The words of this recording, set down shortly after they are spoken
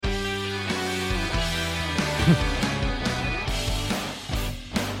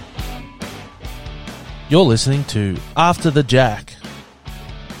You're listening to After the Jack,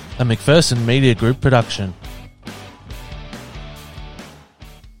 a McPherson Media Group production.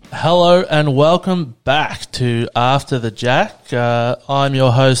 Hello and welcome back to After the Jack. I'm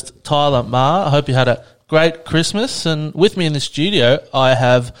your host, Tyler Marr. I hope you had a great Christmas. And with me in the studio, I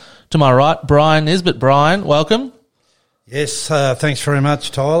have, to my right, Brian Nisbet. Brian, welcome. Yes, thanks very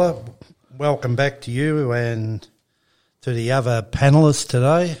much, Tyler. Welcome back to you and to the other panellists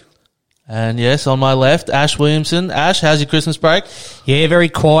today. And yes, on my left, Ash Williamson. Ash, how's your Christmas break? Yeah, very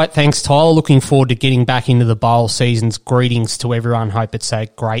quiet. Thanks, Tyler. Looking forward to getting back into the bowl seasons. Greetings to everyone. Hope it's a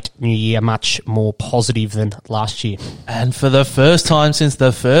great new year, much more positive than last year. And for the first time since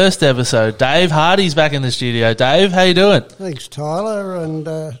the first episode, Dave Hardy's back in the studio. Dave, how you doing? Thanks, Tyler, and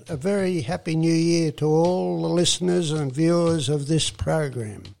a very happy new year to all the listeners and viewers of this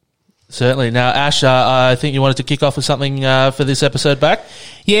program. Certainly. Now, Ash, I think you wanted to kick off with something for this episode back?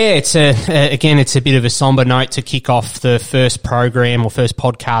 Yeah, it's a bit of a somber note to kick off the first program or first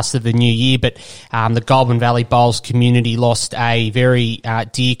podcast of the new year, but the Goulburn Valley Bowls community lost a very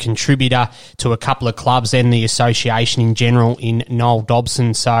dear contributor to a couple of clubs and the association in general in Noel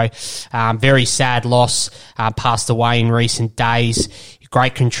Dobson. So, very sad loss, passed away in recent days.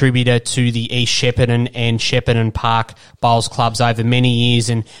 Great contributor to the East Shepparton and Shepparton Park Bowls clubs over many years,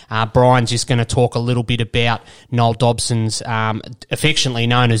 and Brian's just going to talk a little bit about Noel Dobson's, affectionately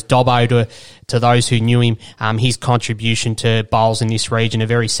known as Dobbo to those who knew him, his contribution to bowls in this region. A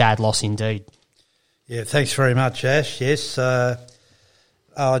very sad loss indeed. Yeah, thanks very much, Ash. Yes, I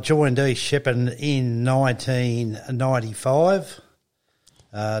joined East Shepparton in 1995,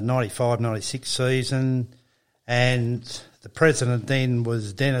 95-96 season, and the president then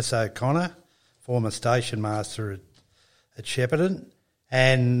was Dennis O'Connor, former station master at Shepparton,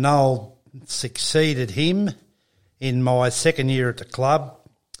 and Noel succeeded him in my second year at the club,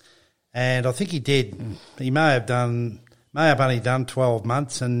 and I think he may have only done 12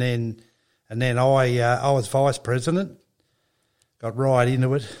 months, and then I was vice president, got right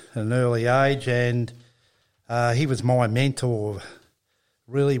into it at an early age, and he was my mentor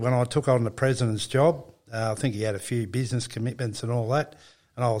really when I took on the president's job. I think he had a few business commitments and all that,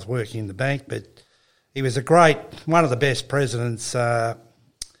 and I was working in the bank. But he was one of the best presidents I've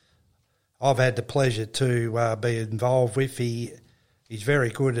had the pleasure to be involved with. He's very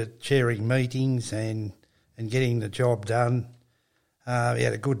good at chairing meetings and getting the job done. He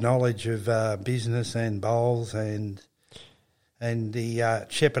had a good knowledge of business and bowls and the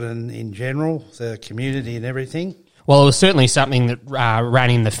Shepparton in general, the community and everything. Well, it was certainly something that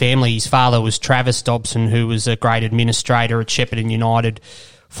ran in the family. His father was Travis Dobson, who was a great administrator at Shepparton United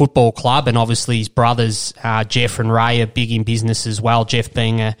Football Club, and obviously his brothers, Jeff and Ray, are big in business as well, Jeff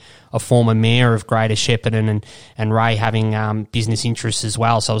being a former mayor of Greater Shepparton and Ray having business interests as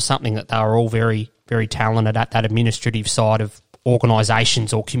well. So it was something that they were all very, very talented at, that administrative side of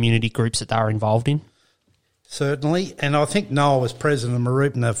organisations or community groups that they were involved in. Certainly, and I think Noel was president of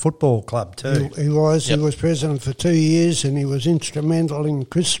Marupna Football Club too. He was. Yep. He was president for 2 years, and he was instrumental in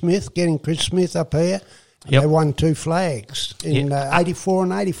getting Chris Smith up here. Yep. They won 2 flags in 84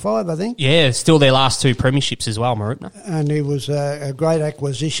 and 85, I think. Yeah, still their last 2 premierships as well, Marupna. And he was a great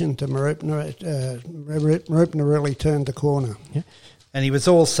acquisition to Marupna. Marupna really turned the corner. Yeah. And he was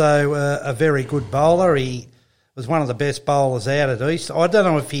also a very good bowler. He was one of the best bowlers out at East. I don't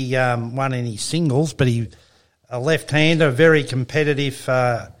know if he won any singles, but he... a left-hander, very competitive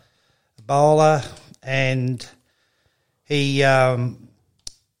bowler, and he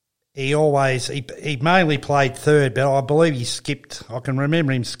mainly played third, but I believe he skipped. I can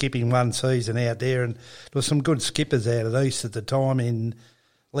remember him skipping one season out there, and there were some good skippers out of East at the time. In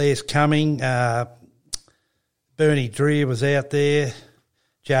Les Cumming, Bernie Dreer was out there,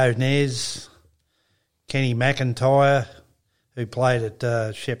 Joe Nez, Kenny McIntyre, who played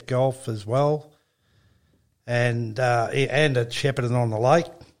at Shep Golf as well. And at Shepparton on the Lake.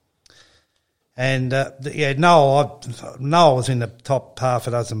 And, Noel was in the top half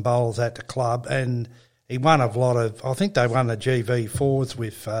a dozen bowlers at the club, and he won I think they won the GV4s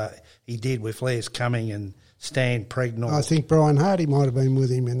with Les Cumming and Stan Pregnall. I think Brian Hardy might have been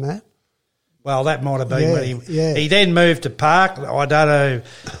with him in that. Well, that might have been with him. Yeah. He then moved to Park. I don't know.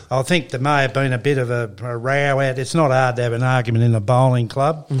 I think there may have been a bit of a row out. It's not hard to have an argument in a bowling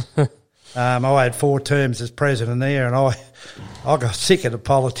club. I had 4 terms as president there, and I got sick of the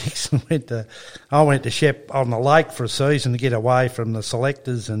politics and I went to Shep on the Lake for a season to get away from the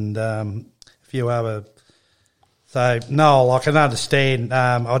selectors and a few other. So, Noel, I can understand.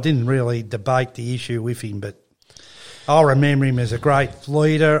 I didn't really debate the issue with him, but I'll remember him as a great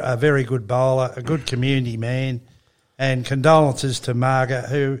leader, a very good bowler, a good community man, and condolences to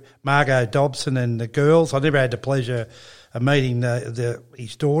Margot Dobson and the girls. I never had the pleasure of meeting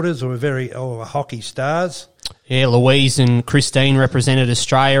his daughters, who were hockey stars. Yeah, Louise and Christine represented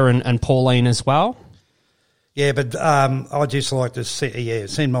Australia, and Pauline as well. Yeah, but I'd just like to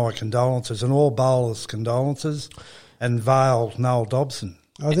send my condolences and all bowlers' condolences, and Vale Noel Dobson.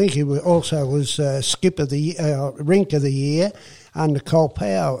 I think he also was skip of the rink of the year under Cole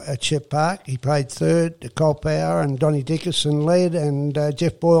Power at Shep Park. He played third, Cole Power, and Donnie Dickerson led, and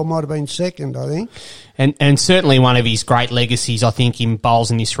Jeff Boyle might have been second, I think. And certainly one of his great legacies, I think, in bowls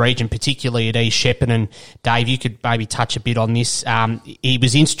in this region, particularly at East Shepparton. Dave, you could maybe touch a bit on this. He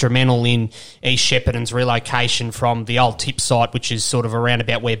was instrumental in East Shepparton's relocation from the old tip site, which is sort of around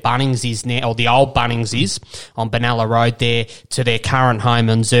about where Bunnings is now, or the old Bunnings is, on Benalla Road there, to their current home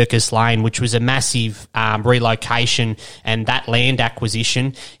on Zircus Lane, which was a massive relocation, and that land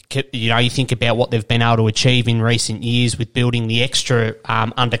acquisition. You know, you think about what they've been able to achieve in recent years with building the extra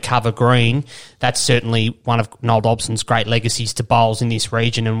undercover green. That's certainly one of Noel Dobson's great legacies to bowls in this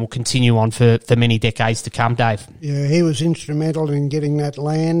region, and will continue on for many decades to come, Dave. Yeah, he was instrumental in getting that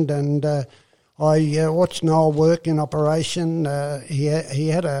land, and I watched Noel work in operation. He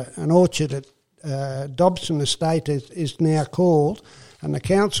had an orchard at Dobson Estate, is now called, and the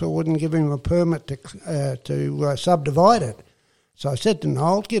council wouldn't give him a permit to subdivide it. So I said to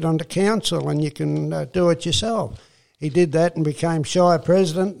Noel, get onto council and you can do it yourself. He did that and became Shire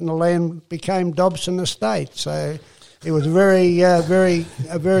President, and the land became Dobson Estate. So he was a very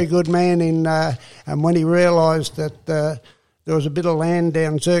good man and when he realised that there was a bit of land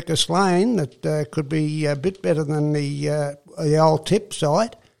down Zircus Lane that could be a bit better than the old tip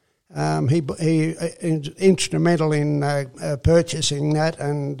site, he was instrumental in purchasing that,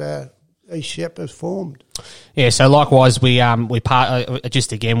 and East Shep was formed. Yeah, so likewise, we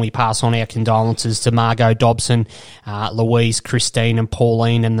pass on our condolences to Margot Dobson, Louise, Christine, and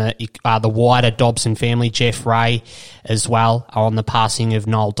Pauline, and the wider Dobson family, Jeff Ray, as well, on the passing of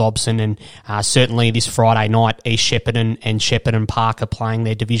Noel Dobson. And certainly this Friday night, East Shepparton and Shepparton Park are playing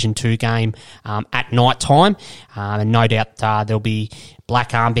their Division 2 game at night time, and no doubt there'll be black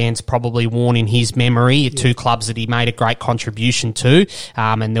armbands probably worn in his memory, two clubs that he made a great contribution to,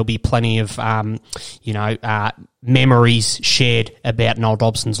 and there'll be plenty of memories shared about Noel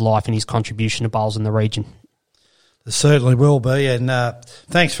Dobson's life and his contribution to bowls in the region. There certainly will be, and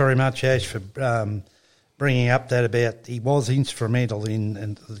thanks very much, Ash, for bringing up that about he was instrumental in,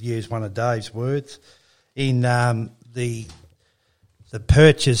 and to use one of Dave's words, in the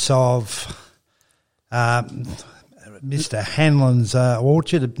purchase of Mr. Hanlon's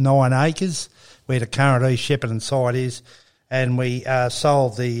orchard of 9 acres, where the current East Shepparton site is, and we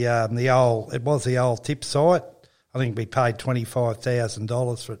sold the old tip site. I think we paid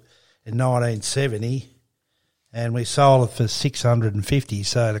 $25,000 for it in 1970, and we sold it for $650.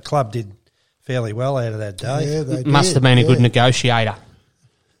 So the club did fairly well out of that day. Yeah, they Must have been a good negotiator.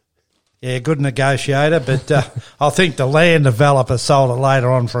 Yeah, good negotiator, but I think the land developer sold it later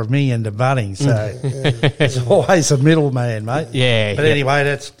on for $1 million to Bunnings. So there's always a middleman, mate. Yeah. But anyway,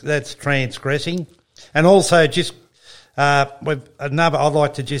 that's transgressing, and also just I'd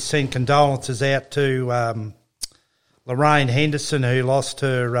like to just send condolences out to Lorraine Henderson, who lost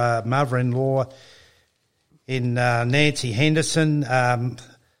her mother-in-law in Nancy Henderson.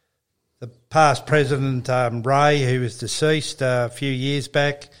 The past president, Ray, who was deceased a few years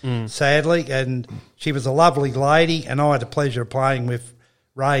back, sadly, and she was a lovely lady, and I had the pleasure of playing with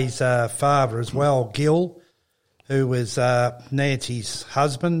Ray's father as well, Gil, who was Nancy's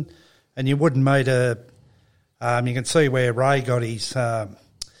husband, and you wouldn't meet you can see where Ray got his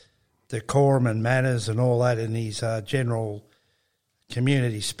decorum and manners and all that, and his general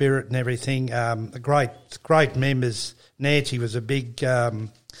community spirit and everything. Great members. Nancy was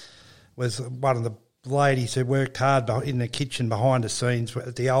was one of the ladies who worked hard in the kitchen behind the scenes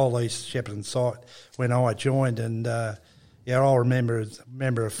at the old East Shepparton site when I joined, and I'll remember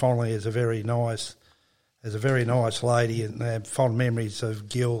her fondly as a very nice lady, and have fond memories of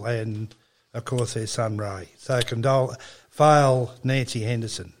Gil and, of course, their son Ray. So Vale Nancy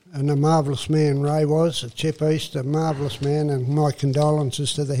Henderson. And a marvellous man Ray was at Shep East, a marvellous man, and my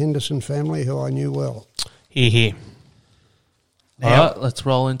condolences to the Henderson family, who I knew well. Hear. All right, let's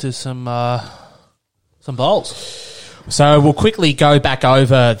roll into some bowls. So we'll quickly go back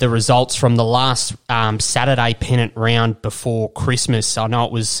over the results from the last Saturday pennant round before Christmas. I know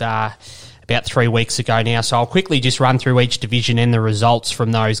it was a about 3 weeks ago now. So I'll quickly just run through each division and the results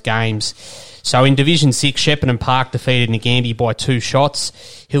from those games. So in Division 6, Shepparton Park defeated Nagambie by 2 shots.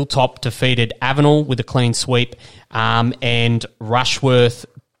 Hilltop defeated Avenel with a clean sweep. And Rushworth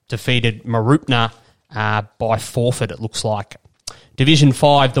defeated Mooroopna by forfeit, it looks like. Division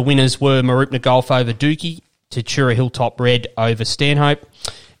 5, the winners were Mooroopna Golf over Dookie, Tatura Hilltop Red over Stanhope,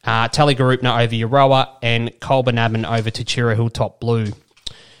 Tallygaroopna over Euroa, and Colbernabin over Tatura Hilltop Blue.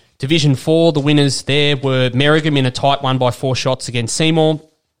 Division 4, the winners there were Merrigum in a tight one by 4 shots against Seymour.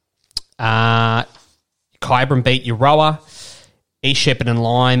 Kyabram beat Euroa. East Shepparton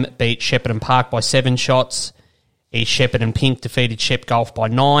Lime beat Shepparton Park by 7 shots. East Shepparton Pink defeated Shep Golf by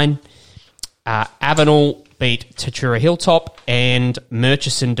 9. Avenel beat Tatura Hilltop, and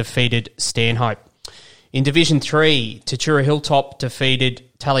Murchison defeated Stanhope. In Division 3, Tatura Hilltop defeated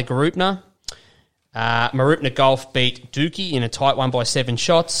Tallygaroopna. Mooroopna Golf beat Dookie in a tight one by 7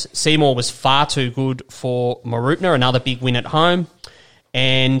 shots. Seymour was far too good for Mooroopna, another big win at home.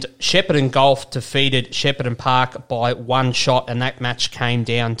 And Shepparton Golf defeated Shepparton Park by 1 shot, and that match came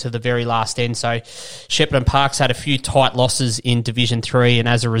down to the very last end. So Shepparton Park's had a few tight losses in Division 3, and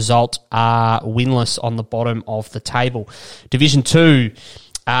as a result are winless on the bottom of the table. Division 2,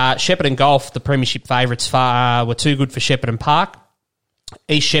 Shepparton Golf, the premiership favourites, were too good for Shepparton Park.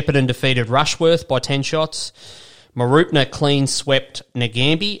 East Shepparton defeated Rushworth by 10 shots. Mooroopna clean swept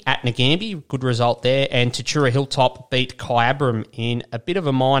Nagambie at Nagambie, good result there, and Tatura Hilltop beat Kyabram in a bit of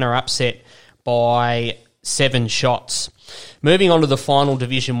a minor upset by 7 shots. Moving on to the final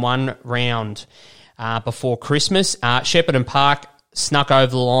Division 1 round before Christmas, Shepparton Park snuck over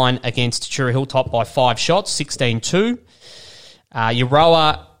the line against Tatura Hilltop by 5 shots, 16-2.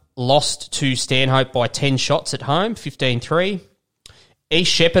 Euroa lost to Stanhope by 10 shots at home, 15-3.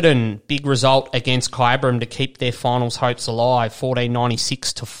 East Shepparton, big result against Kyabram to keep their finals hopes alive,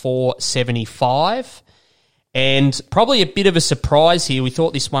 1496 to 475. And probably a bit of a surprise here. We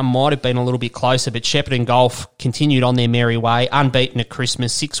thought this one might have been a little bit closer, but Shepparton Golf continued on their merry way, unbeaten at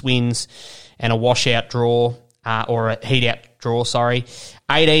Christmas, 6 wins and a washout draw, or a heat-out draw, sorry.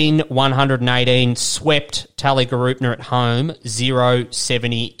 18-118, swept Tallygaroopna at home,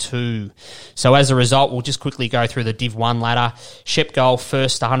 0-72. So as a result, we'll just quickly go through the Div 1 ladder. Shep Golf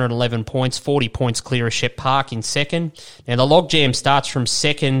first, 111 points, 40 points clear of Shep Park in second. Now the logjam starts from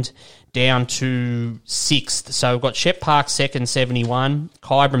second down to 6th. So we've got Shep Park second, 71,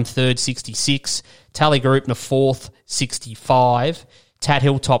 Kyabram third, 66, Tallygaroopna fourth, 65, Tat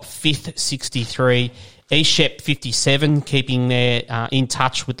Hilltop fifth, 63, East Shep 57, keeping their in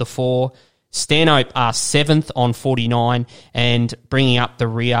touch with the 4. Stanhope are 7th on 49, and bringing up the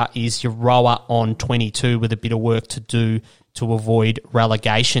rear is Euroa on 22 with a bit of work to do to avoid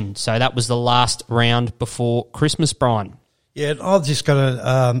relegation. So that was the last round before Christmas, Brian. Yeah, I've just got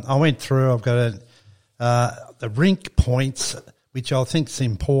I went through, I've got the rink points, which I think is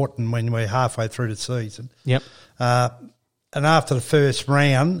important when we're halfway through the season. Yep. And after the first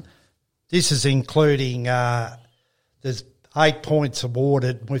round, this is including there's 8 points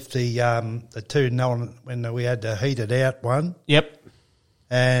awarded with the 2 when we had the heated out one. Yep.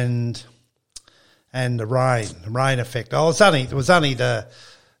 And the rain effect. Oh, it was only the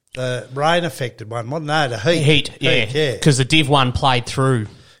rain affected one, wasn't it? No, the heat. Yeah. Because the Div 1 played through.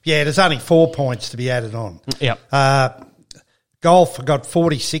 Yeah, there's only 4 points to be added on. Yep. Golf got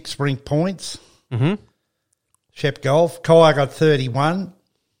 46 rink points. Mm-hmm. Shep Golf. Kai got 31.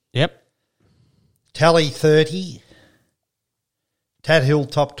 Yep. Tally 30. Tat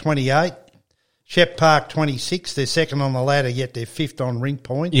Hilltop 28. Shep Park 26. They're second on the ladder, yet they're 5th on rink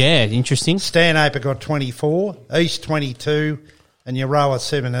points. Yeah, interesting. Stanhope got 24. East 22. And Euroa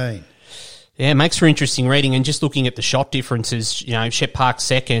 17. Yeah, it makes for interesting reading. And just looking at the shot differences, you know, Shep Park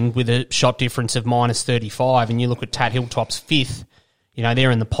second with a shot difference of minus 35, and you look at Tat Hilltop's 5th, you know,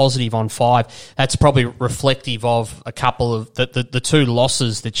 they're in the positive on 5. That's probably reflective of a couple of the 2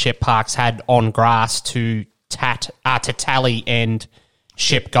 losses that Shep Park's had on grass to Tally and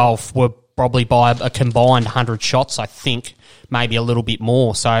Shep Golf were probably by a combined 100 shots, I think, maybe a little bit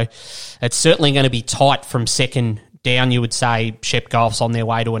more. So it's certainly going to be tight from second down. You would say Shep Golf's on their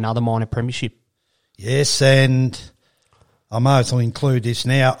way to another minor premiership. Yes, and I might as well include this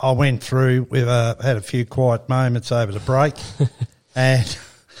now. I went through, we've had a few quiet moments over the break, and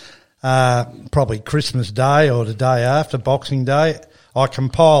probably Christmas Day or the day after, Boxing Day, I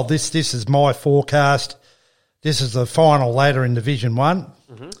compiled this. This is my forecast. This is the final ladder in Division 1.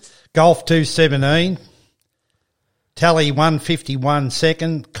 Mm-hmm. Golf 217, Tally 151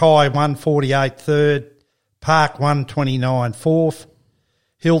 second, Kai 148 third, Park 129 fourth,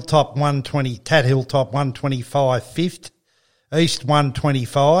 Hilltop 120, Tat Hilltop 125 fifth, East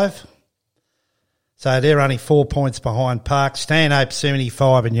 125, So they're only 4 points behind Park. Stanhope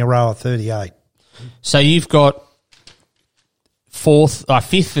 75 and Euroa 38. So you've got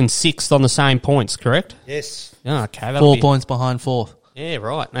fifth and sixth on the same points, correct? Yes. Oh, okay. 4 points behind fourth. Yeah,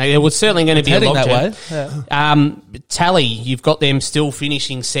 right. Now, it was certainly going to be a Heading logjam. that way. Yeah. Tally, you've got them still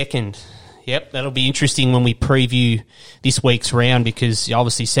finishing second. Yep, that'll be interesting when we preview this week's round because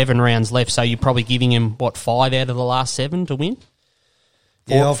obviously 7 rounds left, so you're probably giving him, 5 out of the last 7 to win?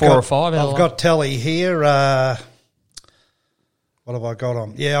 I've or 5 out of I've got Tally here. What have I got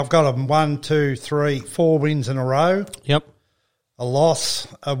on? Yeah, I've got them 1, 2, 3, 4 wins in a row, Yep. a loss,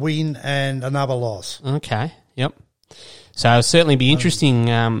 a win, and another loss. Okay, yep. So it'll certainly be interesting.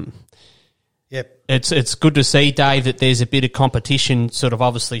 Yep. It's good to see, Dave, that there's a bit of competition. Sort of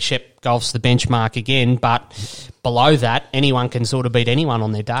obviously Shep Golf's the benchmark again, but below that, anyone can sort of beat anyone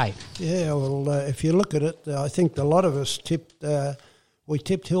on their day. Yeah, well, if you look at it, I think a lot of us tipped Tally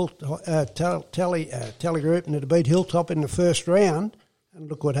Group and to beat Hilltop in the first round, and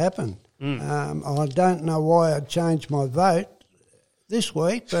look what happened. I don't know why I'd changed my vote this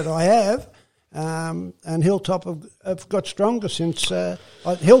week, but I have. And Hilltop have got stronger since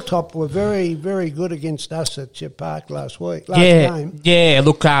Hilltop were very, very good against us at Shep Park last game. Yeah.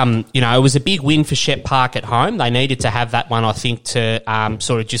 Look, it was a big win for Shep Park at home. They needed to have that one, I think, to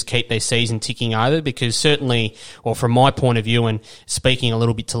sort of just keep their season ticking over because certainly, or from my point of view, and speaking a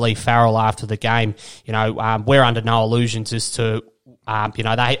little bit to Lee Farrell after the game, we're under no illusions as to.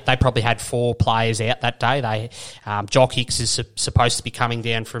 They probably had 4 players out that day. Jock Hicks is supposed to be coming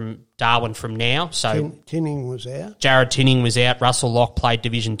down from Darwin from now. So Tinning was out. Jared Tinning was out. Russell Locke played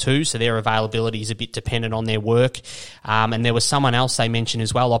Division 2, so their availability is a bit dependent on their work. And there was someone else they mentioned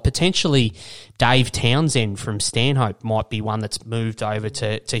as well. Potentially Dave Townsend from Stanhope might be one that's moved over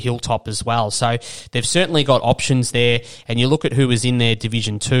to Hilltop as well. So they've certainly got options there. And you look at who was in their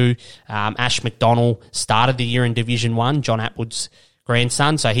Division 2. Ash McDonnell started the year in Division 1. John Atwood's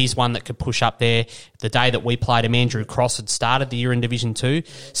grandson, so he's one that could push up there. The day that we played him, Andrew Cross had started the year in Division 2.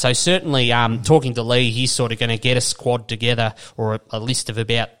 So certainly, talking to Lee, he's sort of going to get a squad together or a list of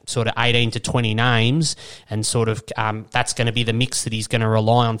about sort of 18 to 20 names and sort of that's going to be the mix that he's going to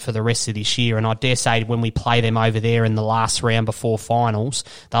rely on for the rest of this year. And I dare say when we play them over there in the last round before finals,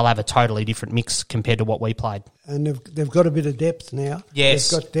 they'll have a totally different mix compared to what we played. And they've got a bit of depth now.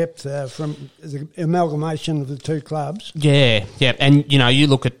 Yes. They've got depth from the amalgamation of the 2 clubs. Yeah. And, you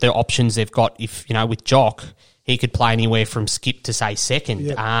look at the options they've got with Jock, he could play anywhere from skip to, say, second.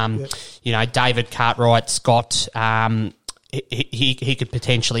 Yep. David Cartwright's got he could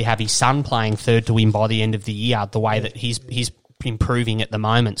potentially have his son playing third to win by the end of the year, the way that he's improving at the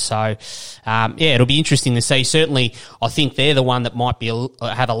moment. So, it'll be interesting to see. Certainly, I think they're the one that might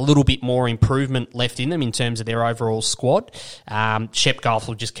have a little bit more improvement left in them in terms of their overall squad. Shep Golf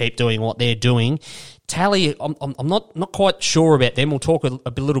will just keep doing what they're doing. Tally, I'm not quite sure about them. We'll talk a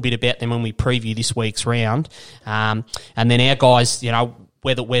little bit about them when we preview this week's round. And then our guys,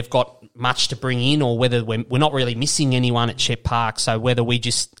 whether we've got much to bring in or whether we're not really missing anyone at Shep Park, so whether we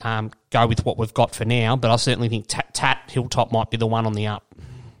just go with what we've got for now. But I certainly think Tat Hilltop might be the one on the up.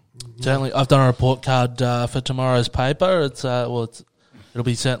 Certainly, I've done a report card for tomorrow's paper. It'll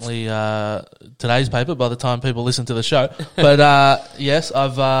be certainly today's paper by the time people listen to the show. But yes,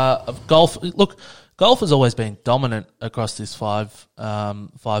 I've golf. Look, golf has always been dominant across this five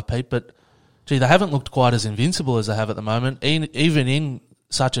peat, but gee, they haven't looked quite as invincible as they have at the moment. Even in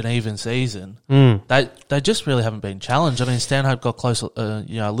such an even season, they just really haven't been challenged. I mean, Stanhope got close, a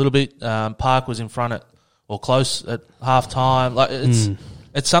little bit. Park was in front close at half time. Like it's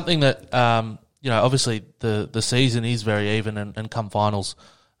something that obviously the season is very even, and come finals,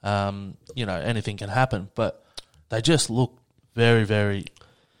 anything can happen. But they just look very, very,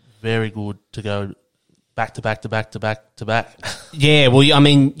 very good to go back to back to back to back to back. Yeah, well, I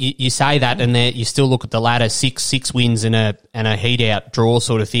mean, you say that, and you still look at the ladder, six wins and a heat out draw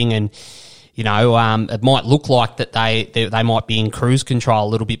sort of thing, and it might look like that they might be in cruise control a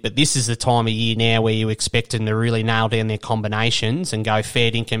little bit, but this is the time of year now where you expect them to really nail down their combinations and go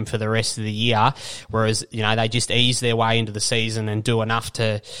fair dinkum for the rest of the year, whereas, they just ease their way into the season and do enough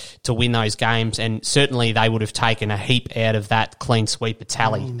to win those games, and certainly they would have taken a heap out of that clean sweep of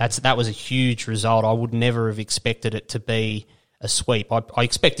Tally. That was a huge result. I would never have expected it to be a sweep. I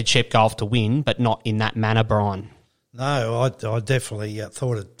expected Shep Golf to win, but not in that manner, Brian. No, I definitely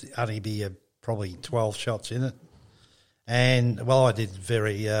thought it'd only be probably 12 shots in it. And, well, I did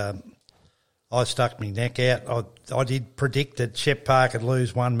I stuck my neck out. I did predict that Shep Park would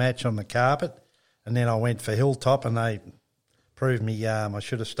lose one match on the carpet, and then I went for Hilltop, and they proved me I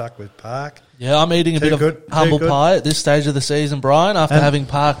should have stuck with Park. Yeah, I'm eating a Too bit good, of too humble good. pie at this stage of the season, Brian, after And- having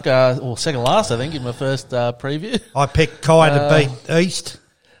Park, or second last, I think, in my first preview. I picked Kai to beat East,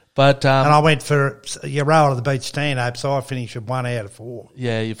 But and I went for Euroa to beat Stanhope, so I finished with 1 out of 4.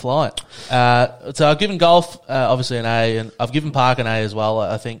 yeah, you're flying. So I've given golf obviously an A, and I've given Park an A as well.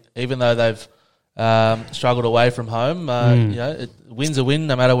 I think even though they've struggled away from home, you know, win's a win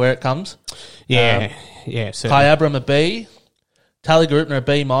no matter where it comes. Yeah, certainly. Kyabram a B, Tallygarupna a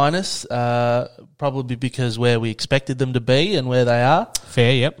B minus, probably because where we expected them to be and where they are.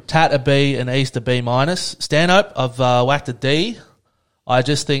 Fair, yep. Tat a B and East a B minus. Stanhope, I've whacked a D. I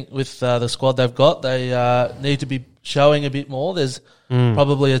just think with the squad they've got, they need to be showing a bit more. There's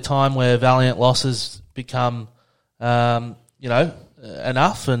probably a time where valiant losses become,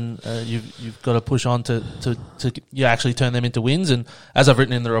 enough, and you've got to push on to actually turn them into wins. And as I've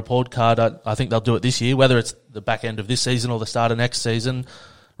written in the report card, I think they'll do it this year. Whether it's the back end of this season or the start of next season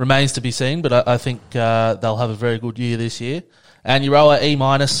remains to be seen. But I think they'll have a very good year this year. And Euroa E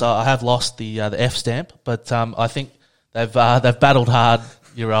minus, I have lost the F stamp, but I think they've battled hard,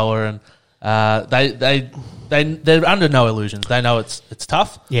 Euroa, and they're under no illusions. They know it's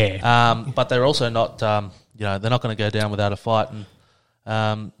tough. Yeah. But they're also not they're not going to go down without a fight.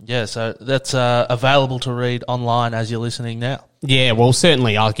 And so that's available to read online as you're listening now. Yeah, well,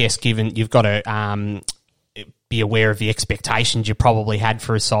 certainly, I guess, given you've got to be aware of the expectations you probably had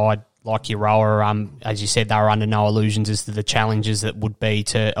for a side like Euroa. As you said, they were under no illusions as to the challenges that would be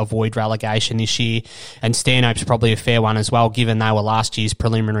to avoid relegation this year. And Stanhope's probably a fair one as well, given they were last year's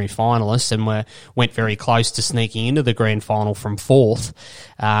preliminary finalists and went very close to sneaking into the grand final from fourth.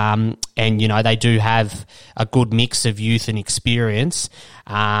 And, you know, they do have a good mix of youth and experience.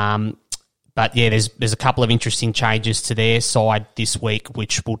 But yeah, there's a couple of interesting changes to their side this week,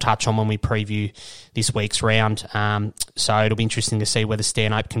 which we'll touch on when we preview this week's round. So it'll be interesting to see whether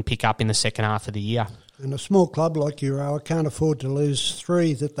Stanhope can pick up in the second half of the year. And a small club like Euroa can't afford to lose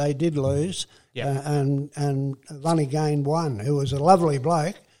 3 that they did lose, Yep. and have only gained 1, who was a lovely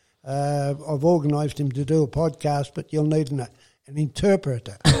bloke. I've organised him to do a podcast, but you'll need an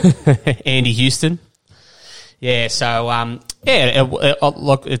interpreter. Andy Houston. Yeah, so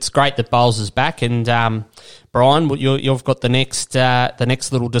look, it's great that Bowles is back, and Brian, you've got the next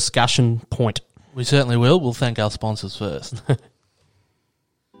little discussion point. We certainly will. We'll thank our sponsors first.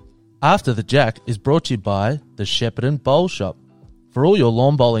 After the Jack is brought to you by the Shepparton Bowl Shop. For all your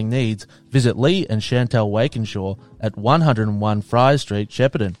lawn bowling needs, visit Lee and Chantel Wakenshaw at 101 Fry Street,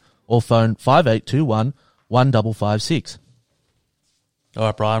 Shepparton, or phone 5821 1556. All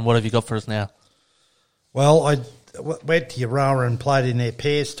right, Brian, what have you got for us now? Well, I went to Euroa and played in their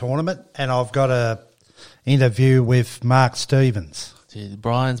pairs tournament, and I've got a interview with Mark Stevens. Gee,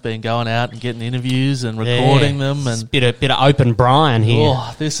 Brian's been going out and getting interviews and recording them, It's and a bit of open Brian here.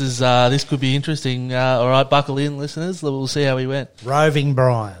 this could be interesting. All right, buckle in, listeners. We'll see how he went. Roving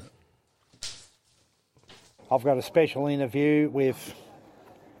Brian. I've got a special interview with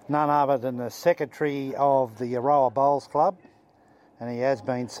none other than the secretary of the Euroa Bowls Club, and he has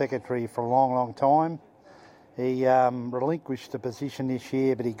been secretary for a long, long time. He relinquished the position this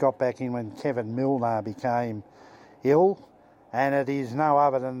year, but he got back in when Kevin Milner became ill, and it is no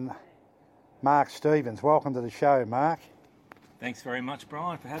other than Mark Stevens. Welcome to the show, Mark. Thanks very much,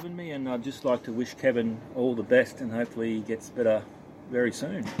 Brian, for having me, and I'd just like to wish Kevin all the best, and hopefully he gets better very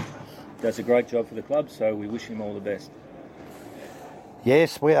soon. Does a great job for the club, so we wish him all the best.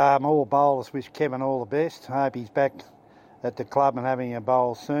 Yes, we all bowlers wish Kevin all the best. I hope he's back at the club and having a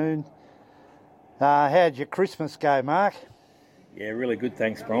bowl soon. How'd your Christmas go, Mark? Yeah, really good,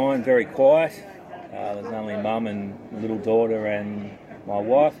 thanks, Brian. Very quiet. There's only mum and little daughter and my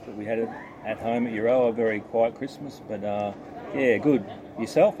wife, but we had it at home at Euroa, a very quiet Christmas, but yeah, good.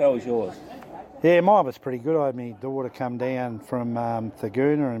 Yourself, how was yours? Yeah, mine was pretty good. I had my daughter come down from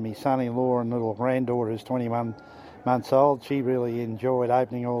Thaguna, and my son-in-law and little granddaughter is 21 months old. She really enjoyed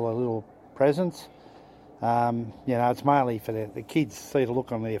opening all the little presents. It's mainly for the kids to see the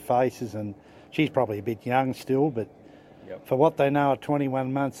look on their faces, and she's probably a bit young still, but Yep. for what they know at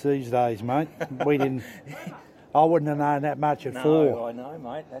 21 months these days, mate, I wouldn't have known that much at 4. No, I know,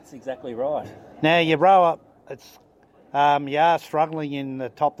 mate. That's exactly right. Now, Euroa, you are struggling in the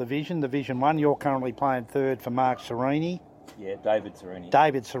top division, Division 1. You're currently playing third for Mark Serini. Yeah, David Serini.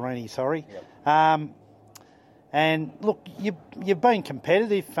 David Serini, sorry. Yep. And look, you've been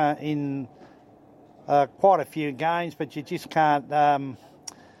competitive in quite a few games, but you just can't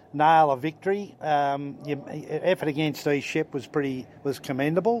nail a victory. Your effort against East Shep was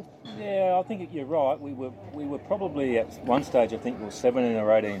commendable. Yeah, I think you're right. We were probably at one stage, I think we were 17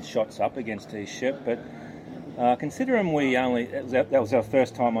 or 18 shots up against East Shep, but Considering that was our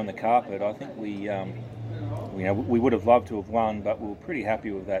first time on the carpet, I think we would have loved to have won, but we were pretty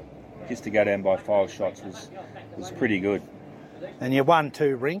happy with that. Just to go down by 5 shots was pretty good. And you won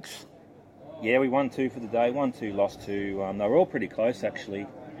 2 rinks. Yeah, we won 2 for the day. 1-2, lost 2. They were all pretty close actually.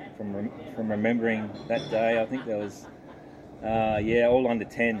 From remembering that day, I think there was all under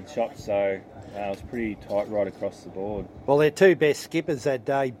 10 shots. So it was pretty tight right across the board. Well, their 2 best skippers that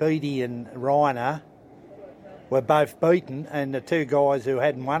day, Beattie and Reiner, were both beaten, and the 2 guys who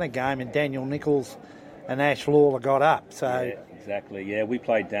hadn't won a game, and Daniel Nichols and Ash Lawler, got up. So yeah, exactly. Yeah, we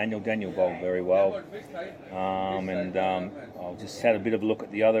played Daniel. Daniel bowled very well, I just had a bit of a look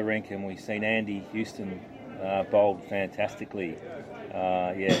at the other rink, and we seen Andy Houston bowled fantastically.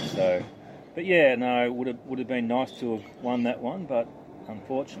 But yeah, no, it would have been nice to have won that one, but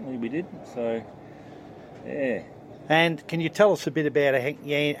unfortunately we didn't. So yeah. And can you tell us a bit about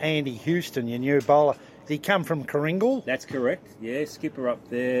Andy Houston, your new bowler? Did he come from Coringal? That's correct. Yeah, skipper up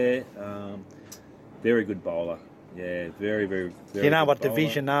there. Very good bowler. Yeah, very, very, very. Do you know what bowler.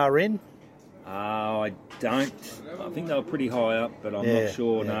 division they're in? I don't. I think they were pretty high up, but I'm not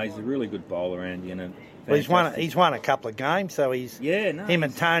sure. Yeah. No, he's a really good bowler, Andy. And well, he's won a couple of games, so him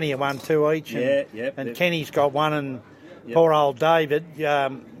and Tony have won 2 each. And Kenny's got 1, and poor old David.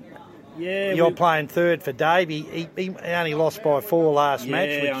 You're playing third for Dave. He only lost by 4 last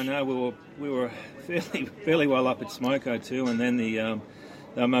match. Yeah, I know. We were fairly well up at Smoko too, and then the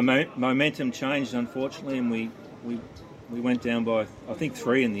momentum changed unfortunately, and we went down by I think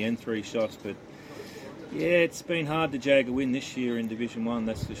 3 in the end, 3 shots. But yeah, it's been hard to jag a win this year in Division 1,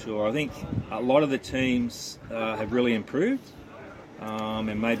 that's for sure. I think a lot of the teams have really improved,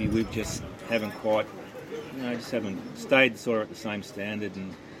 and maybe we've just haven't quite, haven't stayed sort of at the same standard,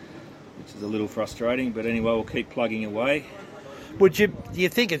 and which is a little frustrating. But anyway, we'll keep plugging away. Do you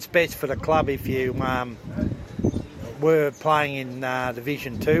think it's best for the club if you were playing in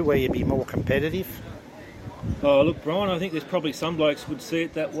Division 2 where you'd be more competitive? Oh, look, Brian, I think there's probably some blokes would see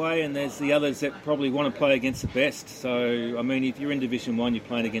it that way, and there's the others that probably want to play against the best. So, I mean, if you're in Division 1, you're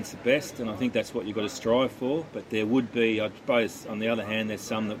playing against the best, and I think that's what you've got to strive for. But there would be, I suppose, on the other hand, there's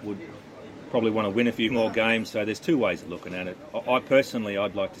some that would probably want to win a few more games. So there's 2 ways of looking at it.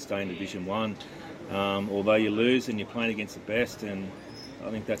 I'd like to stay in Division 1, although you lose and you're playing against the best, and I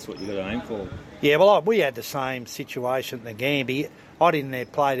think that's what you've got to aim for. Yeah, well, we had the same situation in the Gambie. I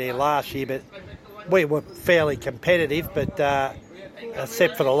didn't play there last year, but we were fairly competitive, but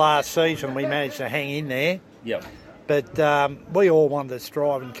except for the last season, we managed to hang in there. Yep. But we all wanted to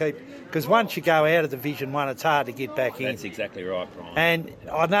strive and keep, because once you go out of Division 1, it's hard to get back in. That's exactly right, Brian. And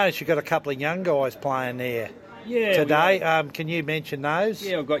I noticed you've got a couple of young guys playing there today. Can you mention those?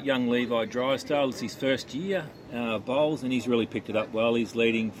 Yeah, I've got young Levi Drysdale. It's his first year bowls, and he's really picked it up well. He's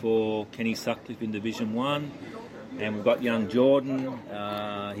leading for Kenny Sutcliffe in Division 1. And we've got young Jordan.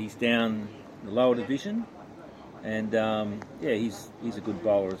 He's down the lower division, and he's a good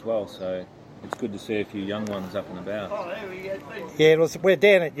bowler as well, so it's good to see a few young ones up and about. Yeah, we're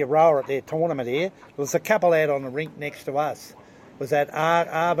down at Euroa at their tournament here. There was a couple out on the rink next to us. Was that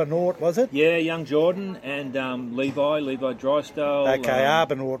Arbonaut, was it? Yeah, young Jordan and Levi Drysdale. Okay,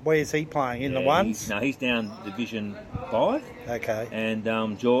 Arbonaut, where's he playing? In the ones? He's down Division 5. Okay. And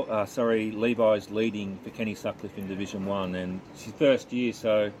Levi's leading for Kenny Sutcliffe in Division 1, and it's his first year,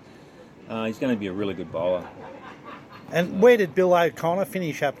 so he's going to be a really good bowler. And where did Bill O'Connor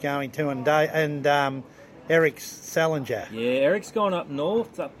finish up going to, and Eric Salinger? Yeah, Eric's gone up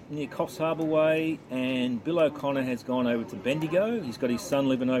north, up near Coffs Harbour Way, and Bill O'Connor has gone over to Bendigo. He's got his son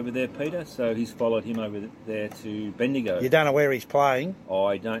living over there, Peter, so he's followed him over there to Bendigo. You don't know where he's playing?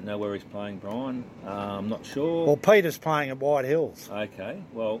 I don't know where he's playing, Brian. I'm not sure. Well, Peter's playing at White Hills. Okay,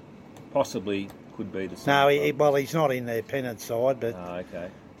 well, possibly could be the same. No, he's not in their pennant side, but okay.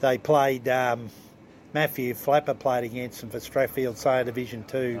 They played... Matthew Flapper played against them for Strathfield Sale Division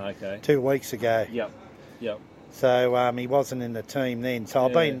 2 2 weeks ago. Yep. So he wasn't in the team then.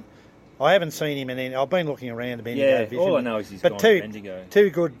 So I haven't seen him in any. I've been looking around the Bendigo Division. All I know is he's gone to Bendigo. 2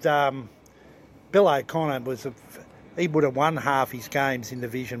 good. Bill O'Connor he would have won half his games in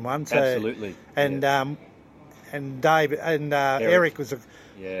Division 1. So, absolutely. And David and Eric was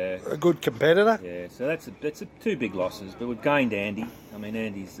a good competitor. Yeah. So that's 2 big losses, but we've gained Andy. I mean,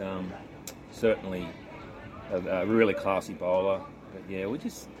 Andy's certainly a really classy bowler. But yeah, we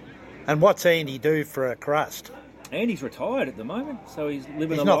just... And what's Andy do for a crust? Andy's retired at the moment, so he's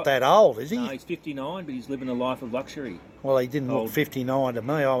living He's not that old, is he? No, he's 59, but he's living a life of luxury. Well, he didn't look 59 to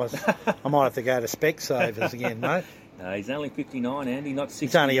me. I might have to go to Specsavers again, mate. No, he's only 59, Andy, not 60.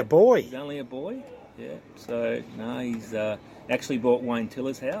 He's only a boy. He's only a boy, yeah. So, no, he's actually bought Wayne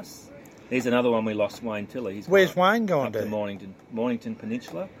Tiller's house. Here's another one we lost, Wayne Tiller. Where's Wayne gone up to? Mornington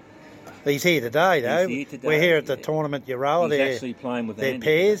Peninsula. He's here today, though. He's here today, We're here at the tournament Euroa. He's actually playing with Andy. They're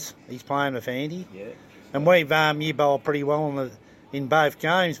pairs. He's playing with Andy. Yeah. And we've you bowled pretty well in both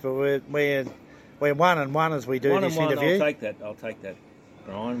games, but we're 1-1 as we do this interview. I'll take that.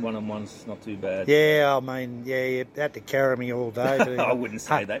 Brian, 1-1's not too bad. Yeah, I mean, you had to carry me all day. But, I wouldn't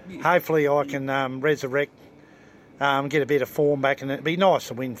say that. Hopefully I can resurrect, get a bit of form back, and it'd be nice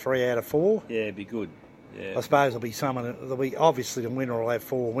to win 3 out of 4. Yeah, it'd be good. Yeah. I suppose there'll be obviously the winner will have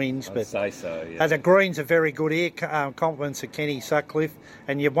 4 wins. I'd but say so, yeah. The Greens are very good here. Compliments to Kenny Sutcliffe.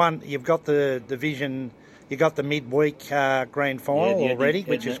 And you've got the division, you got the midweek grand final already,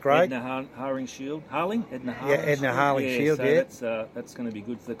 which is great. Edna Harling Shield. Harling? Edna Harling. Yeah, Edna Harling Shield, so that's going to be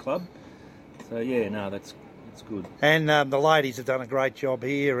good for the club. So, yeah, no, that's good. And the ladies have done a great job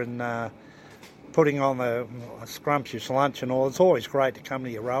here and putting on the scrumptious lunch and all. It's always great to come to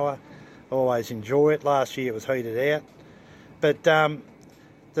Euroa. Always enjoy it. Last year it was heated out. But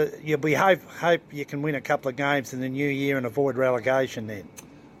we hope you can win a couple of games in the new year and avoid relegation then.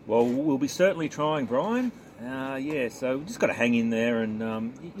 Well, we'll be certainly trying, Brian. So we've just got to hang in there and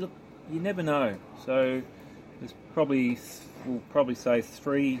look, you never know. So there's we'll probably say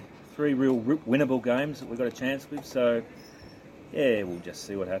three real winnable games that we've got a chance with. So, yeah, we'll just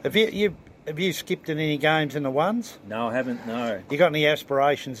see what happens. Have you skipped in any games in the ones? No, I haven't, no. You got any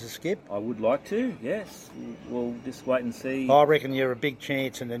aspirations to skip? I would like to, yes. We'll just wait and see. I reckon you're a big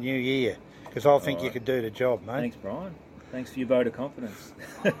chance in the new year because I think you could do the job, mate. Thanks, Brian. Thanks for your vote of confidence.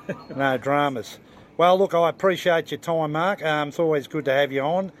 No dramas. Well, look, I appreciate your time, Mark. It's always good to have you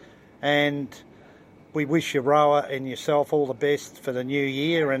on. And we wish you, Roa, and yourself all the best for the new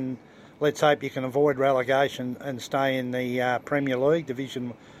year. And let's hope you can avoid relegation and stay in the Premier League,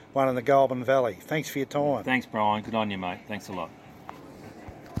 Division 1 in the Goulburn Valley. Thanks for your time. Thanks, Brian. Good on you, mate. Thanks a lot.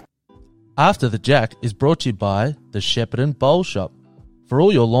 After the Jack is brought to you by the Shepparton Bowl Shop. For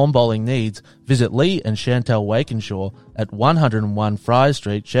all your lawn bowling needs, visit Lee and Chantal Wakenshaw at 101 Friar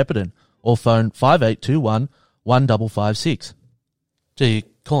Street, Shepparton, or phone 5821 1556. Gee, you're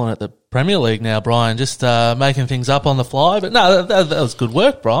calling it the Premier League now, Brian, just making things up on the fly. But no, that was good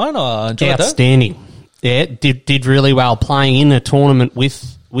work, Brian. I enjoyed that. Outstanding. Yeah, did really well playing in a tournament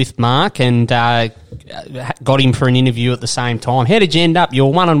with Mark and got him for an interview at the same time. How did you end up?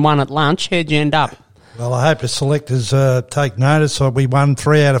 You're 1-1 at lunch. How did you end up? Well, I hope the selectors take notice. We won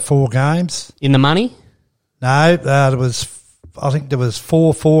 3 out of 4 games. In the money? No, I think there was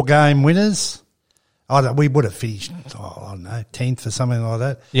 4 4-game winners. We would have finished, I don't know, 10th or something like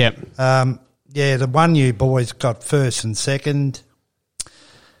that. Yep. The one you boys got first and second.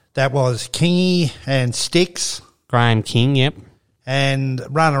 That was Kingy and Sticks. Graham King, yep. And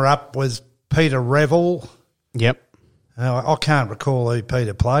runner-up was Peter Revel. Yep. I can't recall who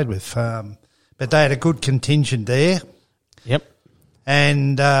Peter played with, but they had a good contingent there. Yep.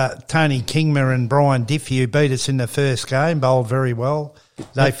 And Tony Kingmer and Brian Diffie, who beat us in the first game, bowled very well.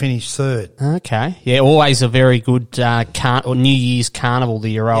 They finished third. Okay. Yeah, always a very good New Year's carnival,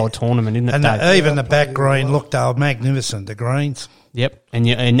 the Euroa tournament, isn't it, and Dave? Even the back green looked magnificent, the greens. Yep.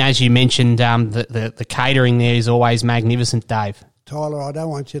 And as you mentioned, the catering there is always magnificent, Dave. Tyler, I don't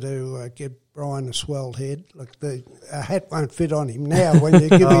want you to give Brian a swelled head. Look, the hat won't fit on him now when you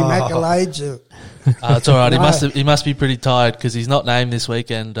give him accolades. It's all right. No. He must be pretty tired because he's not named this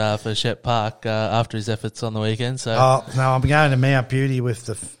weekend for Shep Park after his efforts on the weekend. So no, I'm going to Mount Beauty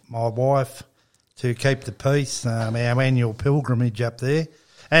with my wife to keep the peace. Our annual pilgrimage up there,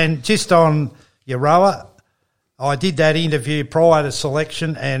 and just on Euroa, I did that interview prior to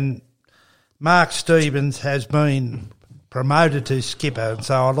selection, and Mark Stevens has been promoted to skipper,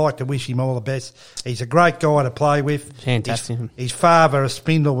 so I'd like to wish him all the best. He's a great guy to play with. Fantastic. His father,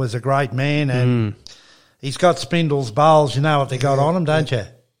 Spindle, was a great man, and he's got Spindle's bowls. You know what they got on them, don't you?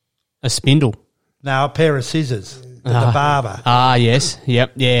 A spindle. No, a pair of scissors. The barber. Yes.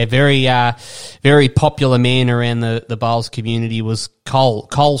 Yep. Yeah, very popular man around the bowls community was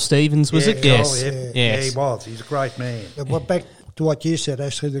Cole Stevens, was it? Cole, yes. Yes. Yeah, he was. He's a great man. But back to what you said,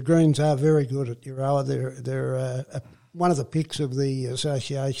 actually, the Greens are very good at Euroa. They're one of the picks of the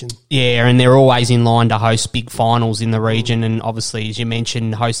association. Yeah, and they're always in line to host big finals in the region, and obviously, as you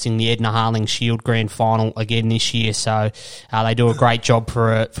mentioned, hosting the Edna Harling Shield Grand Final again this year. So they do a great job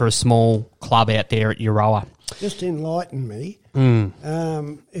for a small club out there at Euroa. Just enlighten me.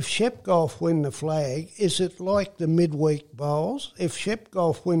 If Shep Golf win the flag, is it like the midweek bowls? If Shep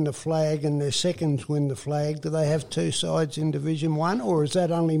Golf win the flag and their seconds win the flag, do they have 2 sides in Division 1, or is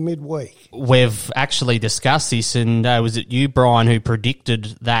that only midweek? We've actually discussed this, and was it you, Brian, who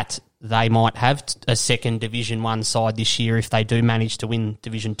predicted that they might have a second Division 1 side this year if they do manage to win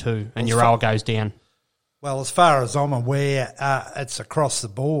Division 2 and Euroa goes down? Well, as far as I'm aware, it's across the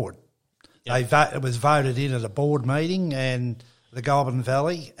board. Yep. It was voted in at a board meeting and the Goulburn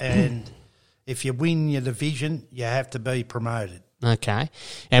Valley, and if you win your division, you have to be promoted. Okay,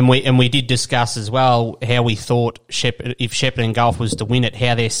 and we did discuss as well how we thought if Shepparton Gulf was to win it,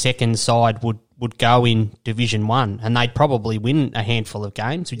 how their second side would go in Division 1, and they'd probably win a handful of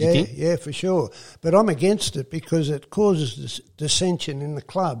games, would you think? Yeah, for sure. But I'm against it because it causes dissension in the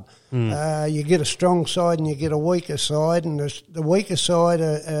club. You get a strong side and you get a weaker side, and the weaker side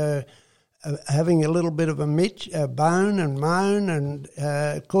are having a little bit of a bone and moan, and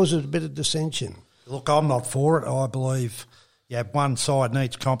it causes a bit of dissension. Look, I'm not for it. I believe you have one side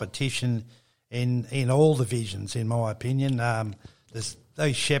needs competition in all divisions, in my opinion.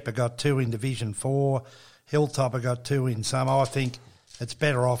 These Shepherd got 2 in Division 4, Hilltop have got 2 in some. I think it's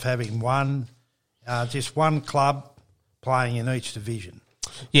better off having just one club playing in each division.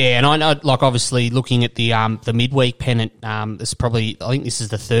 Yeah, and I know, like, obviously looking at the midweek pennant, I think this is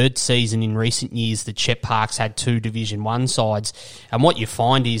the third season in recent years that Shep Park's had 2 Division 1 sides, and what you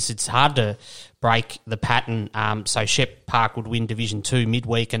find is it's hard to break the pattern. So Shep Park would win Division 2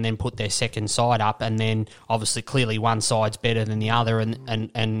 midweek and then put their second side up, and then obviously clearly one side's better than the other,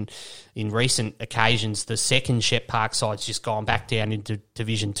 and in recent occasions the second Shep Park side's just gone back down into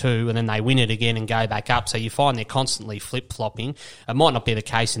Division 2 and then they win it again and go back up. So you find they're constantly flip-flopping. It might not be the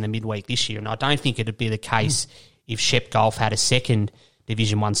case in the midweek this year, and I don't think it'd be the case if Shep Golf had a second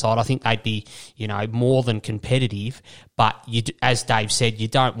Division 1 side. I think they'd be, more than competitive, but as Dave said, you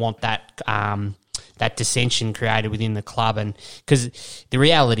don't want that that dissension created within the club, and because the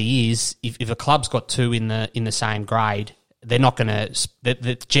reality is, if a club's got 2 in the same grade, they're not going to.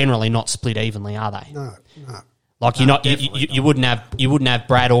 They're generally not split evenly, are they? No. Like you wouldn't have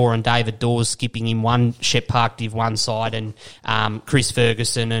Brad Orr and David Dawes skipping in one Shep Park Div 1 side, and Chris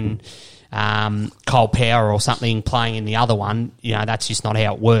Ferguson and Cole Power or something playing in the other one. That's just not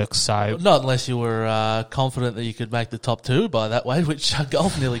how it works. So not unless you were confident that you could make the top 2 by that way, which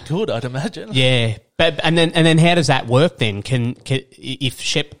Golf nearly could, I'd imagine. Yeah, but and then how does that work then? Can if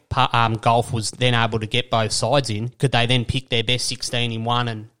Shep Golf was then able to get both sides in, could they then pick their best 16 in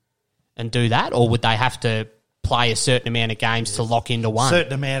one and do that, or would they have to play a certain amount of games to lock into one?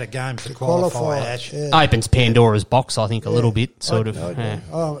 Certain amount of games to qualify. Ash. Yeah. Opens Pandora's box, I think, a little bit,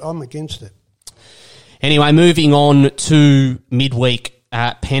 I'm against it. Anyway, moving on to midweek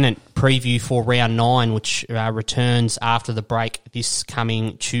pennant preview for round 9, which returns after the break this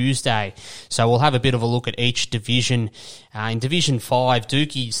coming Tuesday. So we'll have a bit of a look at each division. In Division 5,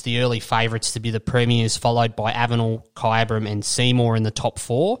 Dookie's the early favourites to be the premiers, followed by Avenel, Kyabram and Seymour in the top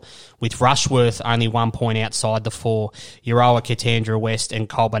 4, with Rushworth only 1 point outside the 4. Euroa, Katandra West and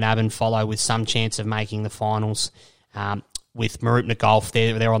Colburn follow with some chance of making the finals. With Mooroopna Golf,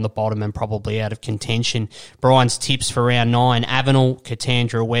 they're on the bottom and probably out of contention. Brian's tips for round 9, Avenel,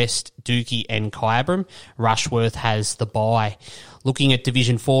 Katandra West, Dookie and Kyabram. Rushworth has the bye. Looking at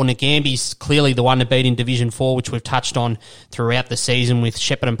Division 4, Nagambi's clearly the one to beat in Division 4, which we've touched on throughout the season, with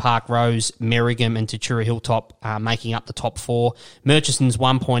Shepparton Park Rose, Merrigum and Tatura Hilltop making up the top 4. Murchison's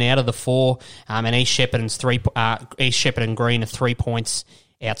 1 point out of the 4, and East Shepparton Green are 3 points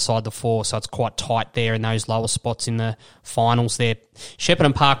outside the 4, so it's quite tight there in those lower spots in the finals there.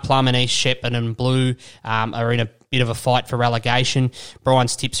 Shepparton Park Plum and East Shepparton Blue are in a bit of a fight for relegation.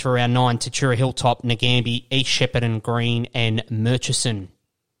 Brian's tips for round 9, Tatura Hilltop, Nagambi, East Shepparton Green and Murchison.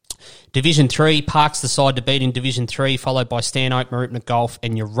 Division 3, Park's the side to beat in Division 3, followed by Stanhope, Mooroopna Golf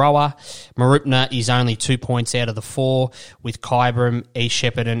and Euroa. Mooroopna is only 2 points out of the 4, with Kyabram, East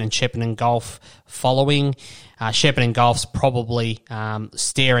Shepparton and Shepparton Golf following. Shepparton Golf's probably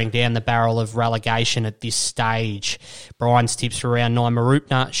staring down the barrel of relegation at this stage. Brian's tips for round 9,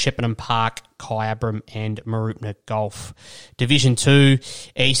 Mooroopna, Shepparton Park, Kyabram and Mooroopna Golf. Division 2,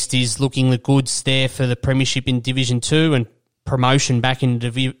 East is looking the goods there for the premiership in Division 2 and promotion back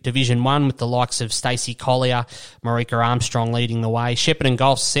into Division 1 with the likes of Stacey Collier, Marika Armstrong leading the way. Shepparton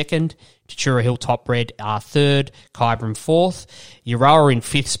Golf's second, Tatura Hilltop Red are third, Kyabram fourth. Euroa in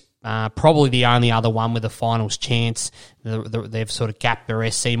fifth, probably the only other one with a finals chance. They've sort of gapped the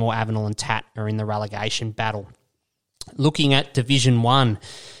rest. Seymour, Avenel and Tat are in the relegation battle. Looking at Division 1,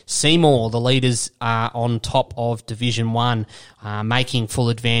 Seymour, the leaders, are on top of Division 1, making full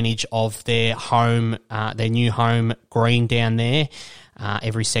advantage of their new home green down there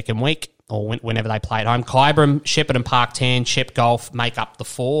every second week, or whenever they play at home. Kyabram, Shepparton Park Tan, Shep Golf make up the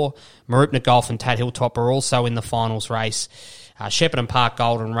 4. Mooroopna Golf and Tat Hilltop are also in the finals race. Shepparton Park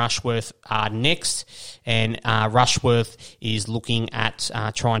Gold and Rushworth are next, and Rushworth is looking at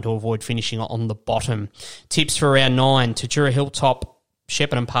trying to avoid finishing on the bottom. Tips for round 9, Tatura Hilltop,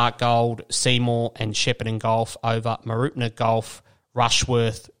 Shepparton Park Gold, Seymour and Shepparton Golf over Mooroopna Golf,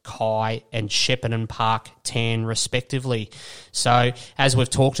 Rushworth, Kai and Shepparton Park Tan respectively. So as we've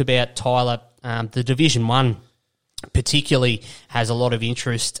talked about, Tyler, the Division 1 particularly has a lot of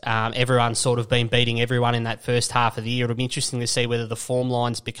interest. Everyone's sort of been beating everyone in that first half of the year. It'll be interesting to see whether the form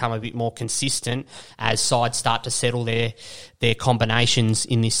lines become a bit more consistent as sides start to settle their combinations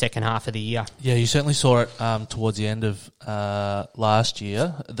in this second half of the year. Yeah, you certainly saw it towards the end of last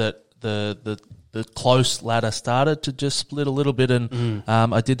year that the close ladder started to just split a little bit, and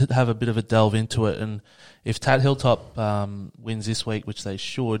I did have a bit of a delve into it. And if Tat Hilltop wins this week, which they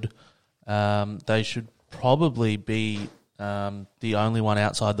should probably be the only one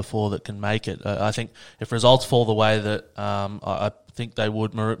outside the 4 that can make it. I think if results fall the way that I think they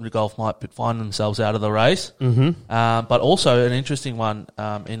would, Mooroopna Golf might find themselves out of the race. But also an interesting one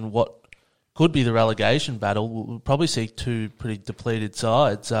in what could be the relegation battle. We'll probably see 2 pretty depleted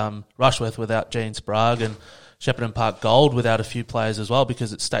sides. Rushworth without Gene Sprague and Shepparton Park Gold without a few players as well,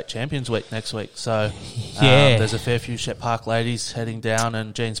 because it's State Champions Week next week. So there's a fair few Shep Park ladies heading down,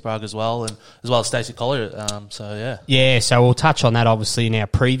 and Gene Sprague as well, and as well as Stacey Collier. So we'll touch on that obviously in our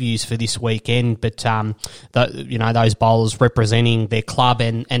previews for this weekend. But those bowlers representing their club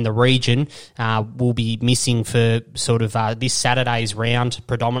and the region will be missing for sort of this Saturday's round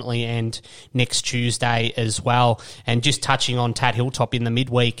predominantly, and next Tuesday as well. And just touching on Tat Hilltop in the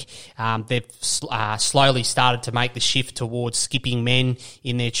midweek, they've slowly started to make the shift towards skipping men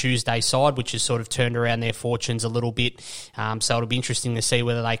in their Tuesday side, which has sort of turned around their fortunes a little bit. So it'll be interesting to see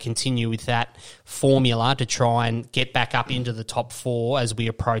whether they continue with that formula to try and get back up into the top 4 as we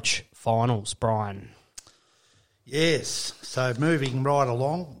approach finals. Brian. Yes, so moving right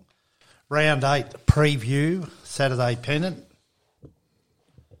along, round 8 preview, Saturday pennant.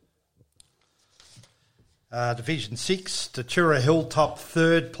 Division 6, Tatura Hilltop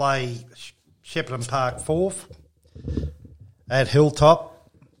 3rd play Shepparton Park 4th at Hilltop.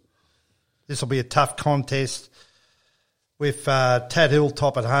 This will be a tough contest with Tat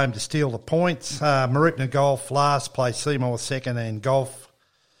Hilltop at home to steal the points. Mooroopna Golf last, play Seymour 2nd, and Golf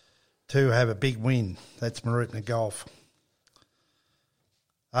to have a big win. That's Mooroopna Golf.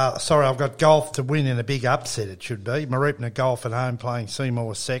 I've got Golf to win in a big upset, it should be. Mooroopna Golf at home playing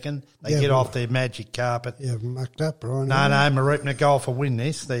Seymour 2nd. They get off their magic carpet. You haven't mucked up, Brian. No, Mooroopna Golf will win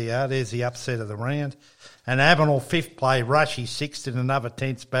this. There you are. There's the upset of the round. And Avenel 5th play Rushy 6th in another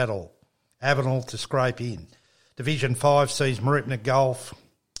tense battle. Avenel to scrape in. Division 5 sees Mooroopna Golf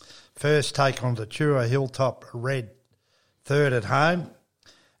first take on Tatura Hilltop Red 3rd at home.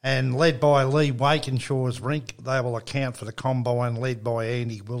 And led by Lee Wakenshaw's rink, they will account for the combine led by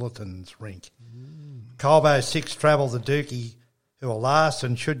Andy Willerton's rink. Colbo 6 travel the Dookie, who are last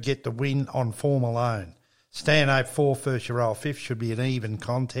and should get the win on form alone. Stanhope 4, First Year 5th should be an even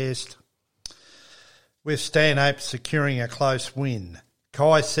contest, with Stanhope securing a close win.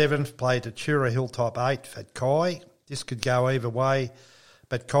 Kai 7th played Tatura Hilltop 8th at Kai. This could go either way,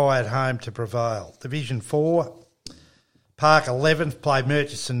 but Kai at home to prevail. Division 4, Park 11th, played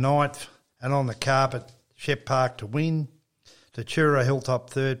Murchison 9th, and on the carpet, Shep Park to win. Tatura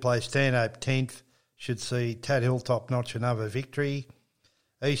Hilltop 3rd, plays Stanhope 10th, should see Tat Hilltop notch another victory.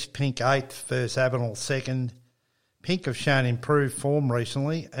 East Pink 8th versus Avenel 2nd. Pink have shown improved form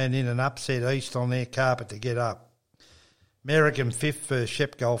recently, and in an upset East on their carpet to get up. Merrigan 5th versus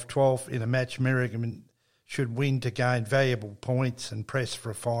Shep Golf 12th. In a match, Merrigan should win to gain valuable points and press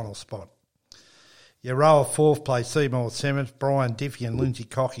for a final spot. Euroa 4th play Seymour 7th. Brian Diffie and Lindsay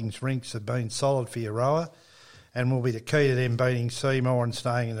Cocking's rinks have been solid for Euroa and will be the key to them beating Seymour and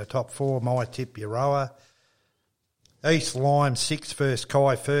staying in the top 4. My tip, Euroa. East Lyme 6th versus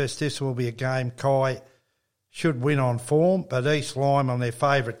Kai 1st. This will be a game Kai should win on form, but East Lyme on their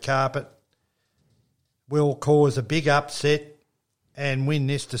favourite carpet will cause a big upset and win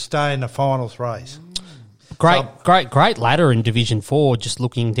this to stay in the finals race. Great ladder in Division 4, just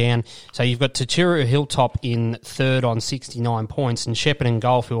looking down. So you've got Tatura Hilltop in 3rd on 69 points and Shepparton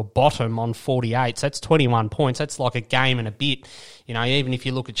Golf, who are bottom on 48. So that's 21 points. That's like a game and a bit. You know, even if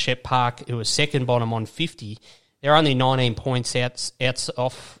you look at Shep Park, who are second bottom on 50, they're only 19 points outs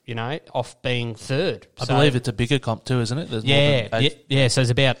off being third. I believe it's a bigger comp too, isn't it? There's so it's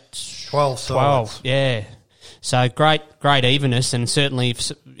about 12. Yeah. So great evenness, and certainly,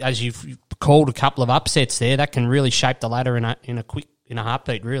 as you've called a couple of upsets there, that can really shape the ladder in a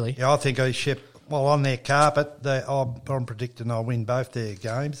heartbeat, really. Yeah, I think East Shep, on their carpet, I'm predicting they'll win both their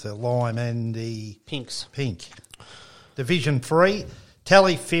games, the Lime and the Pinks. Pink. Division 3,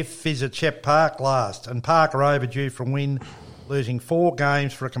 Tally 5th visit Shep Park last, and Park are overdue for a win, losing 4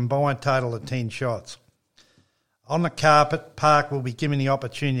 games for a combined total of 10 shots. On the carpet, Park will be given the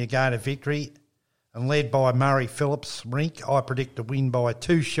opportunity to gain a victory, and led by Murray Phillips Rink, I predict a win by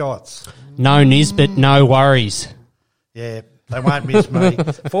 2 shots. No Nisbet, no worries. Yeah, they won't miss me.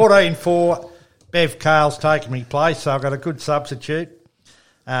 14-4, Bev Cale's taken me place, so I've got a good substitute.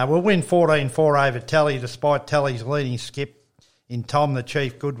 We'll win 14-4 over Tally, despite Tally's leading skip in Tom the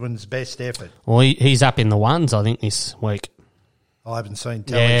Chief Goodwin's best effort. Well, he's up in the ones, I think, this week. I haven't seen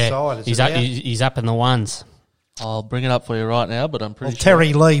Tally's side. He's up in the ones. I'll bring it up for you right now, but I'm pretty sure.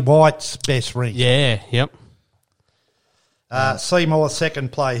 Terry Lee White's best ring. Yeah, yep. Seymour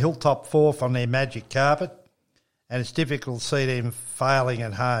second play, Hilltop 4th on their magic carpet, and it's difficult to see them failing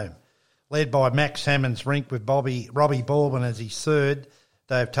at home. Led by Max Hammond's rink with Robbie Baldwin as his third.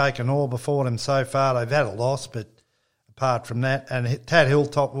 They've taken all before them so far. They've had a loss, but apart from that, and Tad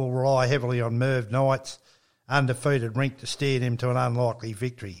Hilltop will rely heavily on Merv Knight's undefeated rink to steer them to an unlikely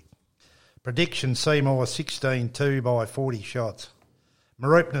victory. Prediction, Seymour 16-2 by 40 shots.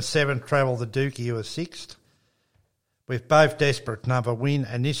 Marupna 7th travel the Dookie, who are 6th. With both desperate to have a win,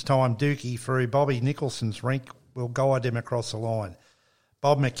 and this time Dookie through Bobby Nicholson's rink will guide them across the line.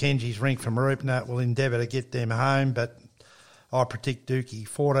 Bob McKenzie's rink from Marupna will endeavour to get them home, but I predict Dookie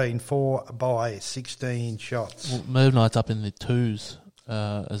 14-4 by 16 shots. Well, Merv Knight's up in the 2s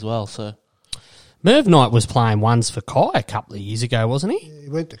as well, so... Merv Knight was playing ones for Kai a couple of years ago, wasn't he? He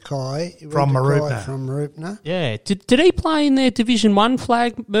went to Kai. From Marupna. From Marupna. Yeah. Did he play in their Division 1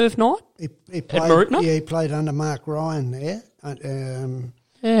 flag, Merv Knight? He At played, Marupna? yeah, he played under Mark Ryan there.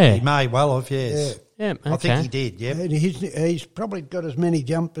 Yeah. He may well have, yes. Yeah, okay. I think he did, yeah. And he's probably got as many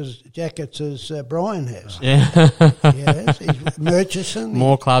jumpers jackets as Brian has. Yeah. Yes, he's Murchison.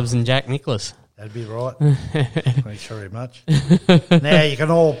 More clubs than Jack Nicklaus. That'd be right. Thanks very much. Now, you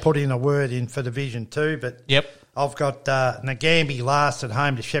can all put in a word in for Division 2, but Yep. I've got Nagambie last at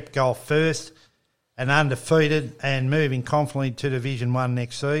home to Shep Golf first and undefeated and moving confidently to Division 1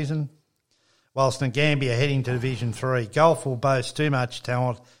 next season, whilst Nagambie are heading to Division 3. Golf will boast too much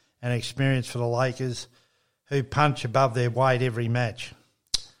talent and experience for the Lakers, who punch above their weight every match.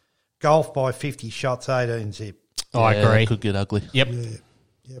 Golf by 50 shots, 18 zip. I agree. It could get ugly. Yep.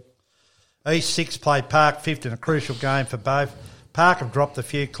 Yep. East 6 play Park 5th in a crucial game for both. Park have dropped a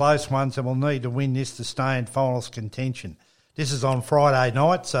few close ones and will need to win this to stay in finals contention. This is on Friday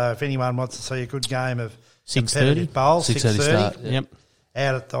night, so if anyone wants to see a good game of 6:30? competitive bowls, 6:30 start, yeah. Yep.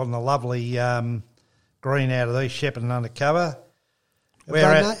 out on the lovely green out of East Shepparton Undercover.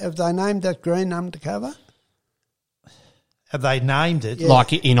 Have they named that green undercover? Have they named it? Yeah.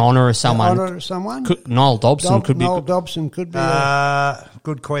 Like in honour of someone. Honour of someone? Noel Dobson could be. Noel Dobson could be.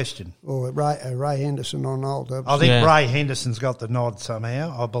 Good question. Or Ray Henderson or Noel Dobson. I think Yeah. Ray Henderson's got the nod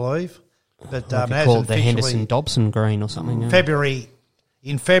somehow, I believe. But We could hasn't call it the officially- Henderson Dobson green or something. Yeah.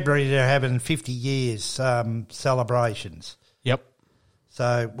 In February, they're having 50 years celebrations. Yep.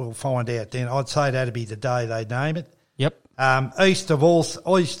 So we'll find out then. I'd say that'd be the day they name it. Yep. East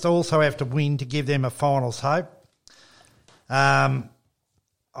also have to win to give them a finals hope. A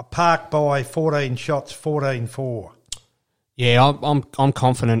Park by 14 shots, 14-4. Yeah, I'm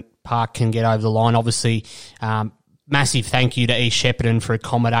confident Park can get over the line. Obviously, massive thank you to East Shepparton for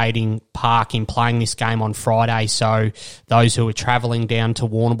accommodating Park in playing this game on Friday. So those who are travelling down to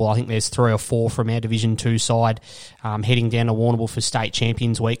Warrnambool, I think there's 3 or 4 from our Division 2 side heading down to Warrnambool for State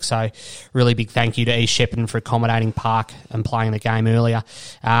Champions Week. So really big thank you to East Shepparton for accommodating Park and playing the game earlier.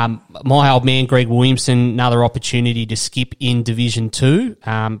 My old man, Greg Williamson, another opportunity to skip in Division 2.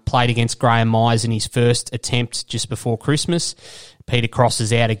 Played against Graham Myers in his first attempt just before Christmas. Peter Cross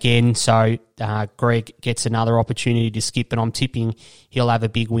is out again, so Greg gets another opportunity to skip, and I'm tipping he'll have a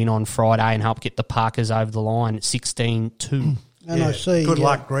big win on Friday and help get the Parkers over the line at 16-2. And I see. Good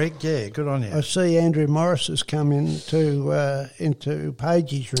luck, Greg. Yeah, good on you. I see Andrew Morris has come into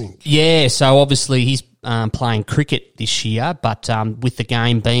Page's rink. Yeah, so obviously he's playing cricket this year, but with the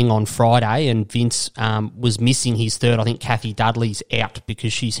game being on Friday and Vince was missing his third, I think Kathy Dudley's out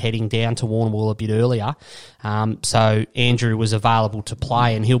because she's heading down to Warrnambool a bit earlier. So Andrew was available to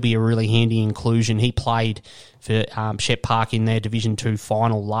play, and he'll be a really handy inclusion. He played for Shep Park in their Division 2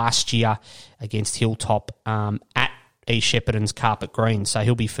 final last year against Hilltop at East Shepparton's Carpet Green, so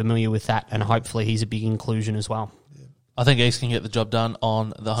he'll be familiar with that, and hopefully he's a big inclusion as well. I think East can get the job done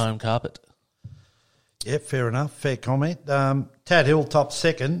on the home carpet. Yeah, fair enough. Fair comment. Tad Hilltop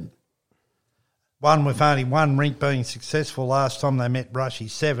second. One with only one rink being successful last time they met Rushy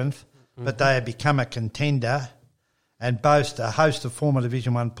 7th, but they have become a contender and boast a host of former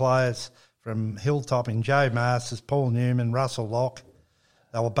Division 1 players from Hilltop in Joe Masters, Paul Newman, Russell Locke.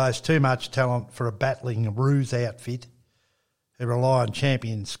 They were both too much talent for a battling Ruse outfit who rely on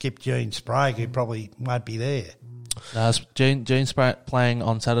champion skip Gene Sprague, who probably won't be there. Jean Sprague playing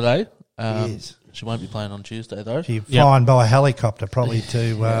on Saturday. Yes. She won't be playing on Tuesday, though. She's flying by helicopter probably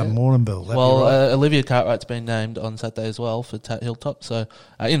to Moranbah. Well, Olivia Cartwright's been named on Saturday as well for Hilltop, so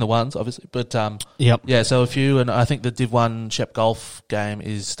in the ones, obviously. But, yeah, so and I think the Div 1 Shep Golf game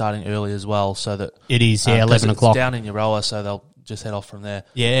is starting early as well, so that... It is, 11 o'clock. It's down in Euroa, so they'll just head off from there.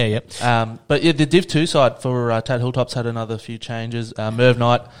 Yeah, yep. But the Div 2 side for Tat Hilltop's had another few changes. Merv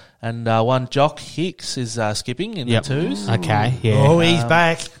Knight and one Jock Hicks is skipping in the twos. Okay, yeah. Oh, he's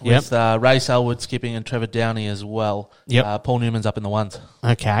back. With Ray Selwood skipping and Trevor Downey as well. Yep. Paul Newman's up in the ones.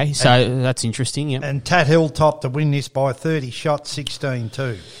 Okay, so that's interesting, yep. And Tat Hilltop to win this by 30 shots,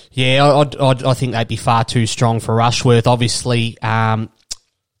 16-2. Yeah, I think they'd be far too strong for Rushworth. Obviously,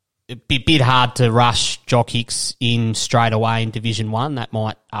 it'd be a bit hard to rush Jock Hicks in straight away in Division 1. That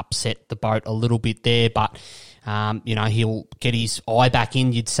might upset the boat a little bit there, but... he'll get his eye back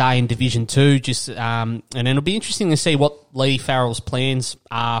in, you'd say, in Division 2. And it'll be interesting to see what Lee Farrell's plans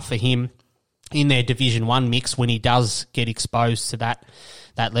are for him in their Division 1 mix when he does get exposed to that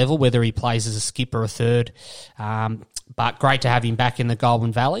level, whether he plays as a skip or a third. But great to have him back in the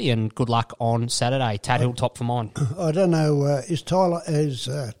Goulburn Valley, and good luck on Saturday. Tat Hilltop for mine. I don't know, is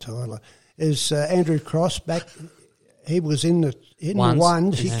Andrew Cross back? He was in the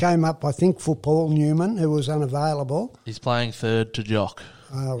ones. He came up, I think, for Paul Newman, who was unavailable. He's playing third to Jock.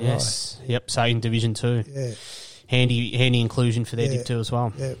 Oh, right. Yes. Yep, so in Division 2. Yeah. Handy inclusion for their Div 2 as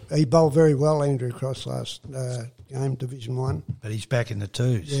well. Yeah. He bowled very well, Andrew Cross, last game, Division 1. But he's back in the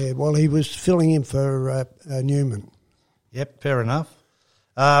twos. Yeah, well, he was filling in for Newman. Yep, fair enough.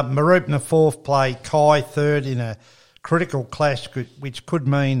 Mooroopna fourth play, Kai third in a critical clash, which could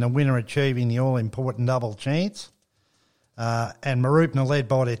mean the winner achieving the all-important double chance. And Mooroopna, led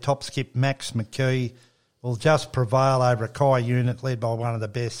by their top skip, Max McKee, will just prevail over a Kai unit led by one of the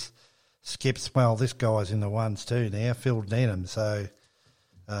best skips. Well, this guy's in the ones too now, Phil Denham, so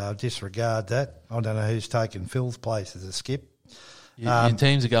disregard that. I don't know who's taking Phil's place as a skip. Your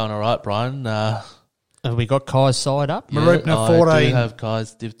teams are going all right, Brian. Have we got Kai's side up? Mooroopna 14. I do have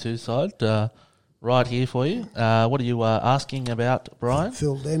Kai's Div 2 side right here for you. What are you asking about, Brian?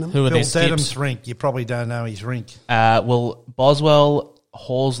 Phil Denham. Who are Phil their Denham's skips? rink. You probably don't know his rink. Well, Boswell,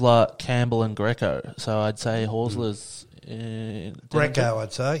 Horsler, Campbell and Greco. So I'd say Horsler's... Greco,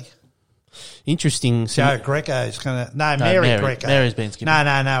 I'd say. Interesting. Joe Greco's going to... No, Mary Greco. Mary's been skipping.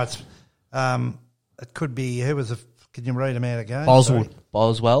 No. It's it could be... Who was the... Can you read him out again? Boswell. Sorry.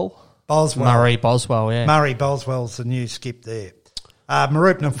 Boswell. Murray Boswell, yeah. Murray Boswell's the new skip there.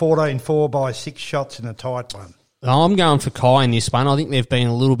 Mooroopna 14-4 by 6 shots in a tight one. I'm going for Kai in this one. I think they've been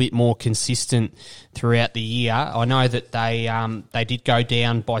a little bit more consistent throughout the year. I know that they did go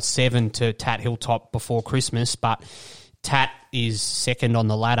down by 7 to Tat Hilltop before Christmas, but Tat is second on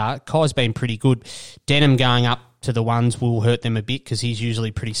the ladder. Kai's been pretty good. Denham going up to the ones will hurt them a bit because he's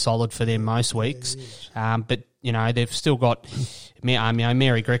usually pretty solid for them most weeks. But, they've still got...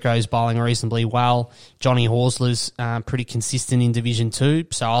 Mary Greco's bowling reasonably well. Johnny Horsler's pretty consistent in Division 2,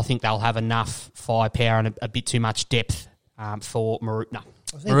 so I think they'll have enough firepower and a bit too much depth for Mooroopna.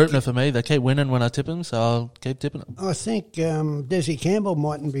 Mooroopna for me. They keep winning when I tip them, so I'll keep tipping them. I think Desi Campbell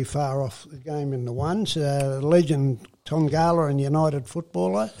mightn't be far off the game in the ones. Legend Tongala and United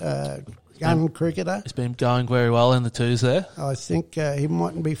footballer, gun cricketer. He's been going very well in the twos there. I think he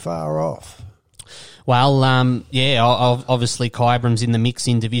mightn't be far off. Well, obviously Kyabram's in the mix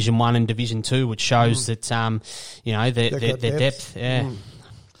in Division 1 and Division 2, which shows that, their depth. Yeah.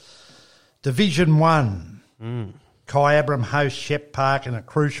 Division 1. Kyabram hosts Shep Park in a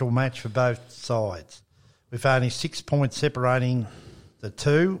crucial match for both sides, with only 6 points separating the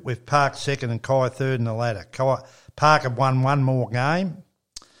two, with Park second and Kai third in the ladder. Park have won one more game,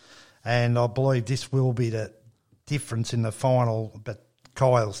 and I believe this will be the difference in the final, but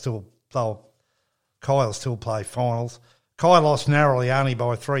Kai will still play finals. Kai lost narrowly only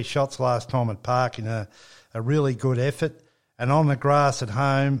by 3 shots last time at Park in a really good effort. And on the grass at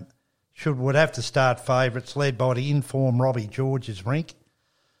home, would have to start favourites, led by the in-form Robbie George's rink.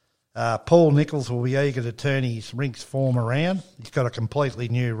 Paul Nichols will be eager to turn his rink's form around. He's got a completely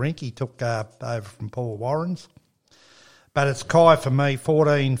new rink. He took over from Paul Warren's. But it's Kai for me,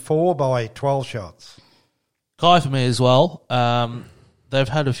 14-4 by 12 shots. Kai for me as well. They've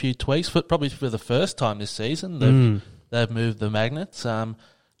had a few tweaks, probably for the first time this season. They've moved the magnets.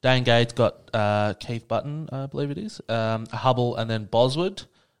 Dane Gates got Keith Button, I believe it is, Hubble, and then Boswood.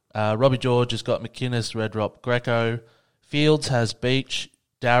 Robbie George has got McInnes, Redrop, Greco. Fields has Beach,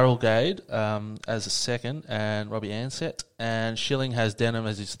 Daryl Gade as a second, and Robbie Ansett, and Schilling has Denham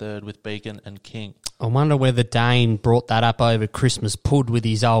as his third with Beacon and King. I wonder whether Dane brought that up over Christmas pud with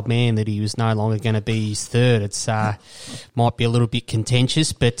his old man that he was no longer going to be his third. It's might be a little bit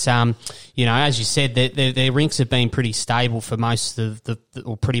contentious, but as you said, their rinks have been pretty stable for most of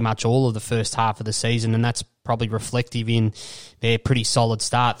or pretty much all of the first half of the season, and that's probably reflective in their pretty solid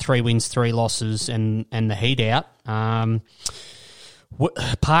start: 3 wins, 3 losses, and the heat out.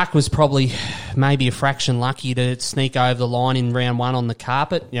 Park was probably maybe a fraction lucky to sneak over the line in round 1 on the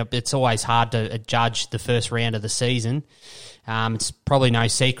carpet. It's always hard to judge the first round of the season. It's probably no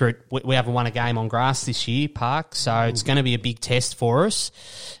secret we haven't won a game on grass this year, Park, so it's going to be a big test for us.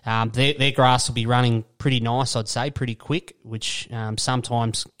 Their grass will be running pretty nice, I'd say, pretty quick, which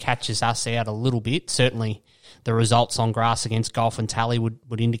sometimes catches us out a little bit. Certainly the results on grass against Golf and Tally would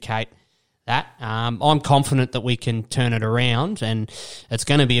indicate that. I'm confident that we can turn it around, and it's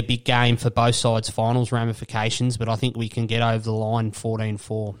going to be a big game for both sides' finals ramifications, but I think we can get over the line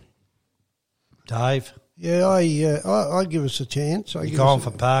 14-4. Dave? Yeah, I give us a chance. You gone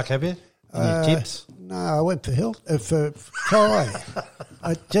for Park, have you? Any tips? No, I went for Kai.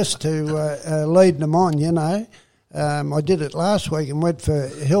 Just to lead them on, I did it last week and went for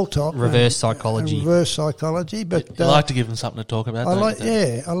Hilltop. Reverse psychology. But you like to give them something to talk about, I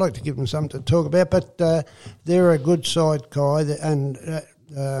like to give them something to talk about, but they're a good side, Kai, and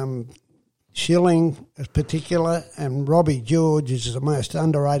Schilling in particular, and Robbie George is the most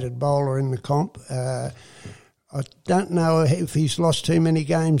underrated bowler in the comp. I don't know if he's lost too many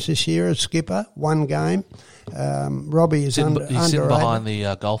games this year as skipper, 1 game. Robbie is underrated. He's sitting behind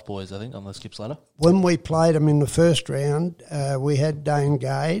the golf boys, I think, on the skips ladder. When we played him in the first round, we had Dane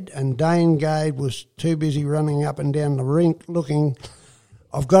Gade, and Dane Gade was too busy running up and down the rink looking,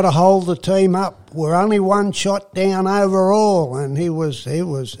 I've got to hold the team up. We're only 1 shot down overall, and he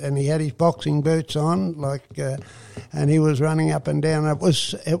had his boxing boots on, and he was running up and down. It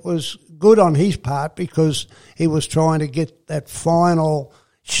was good on his part because he was trying to get that final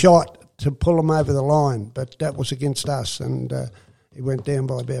shot to pull him over the line, but that was against us, and he went down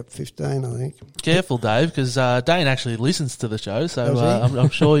by about 15, I think. Careful, Dave, because Dane actually listens to the show, so I'm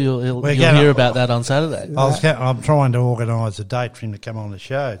sure you'll hear about that on Saturday. I'm trying to organise a date for him to come on the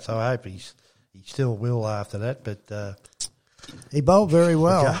show, so I hope he still will after that. But he bowled very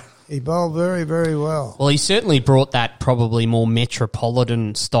well. Okay. He bowled very, very well. Well, he certainly brought that probably more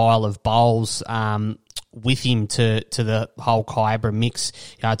metropolitan style of bowls with him to the whole Kyabra mix.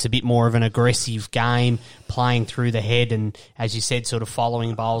 It's a bit more of an aggressive game, playing through the head and, as you said, sort of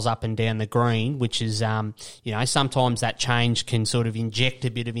following bowls up and down the green, which is, sometimes that change can sort of inject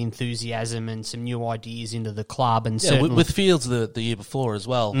a bit of enthusiasm and some new ideas into the club. And with Fields the year before as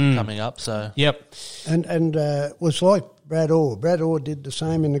well coming up. So yep, and was like Brad Orr. Brad Orr did the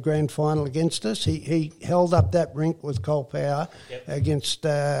same in the grand final against us. He held up that rink with Cole Power against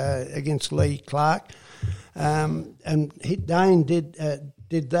Lee Clark. And Dane did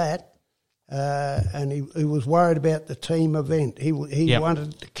that, and he was worried about the team event. He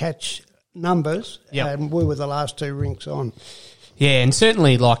wanted to catch numbers, and we were the last 2 rinks on. Yeah, and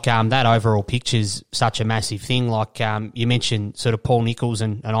certainly that overall picture's such a massive thing. You mentioned sort of Paul Nicholls,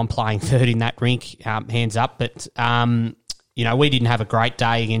 and I'm playing third in that rink, hands up, but we didn't have a great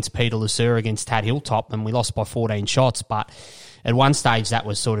day against Peter Lasur against Tad Hilltop, and we lost by 14 shots, but at one stage that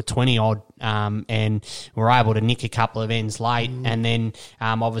was sort of 20-odd, and we were able to nick a couple of ends late, and then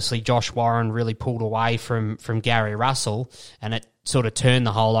obviously Josh Warren really pulled away from Gary Russell, and it sort of turned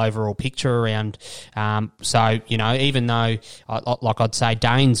the whole overall picture around. Even though, I'd say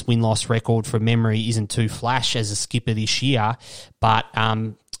Dane's win-loss record from memory isn't too flash as a skipper this year, but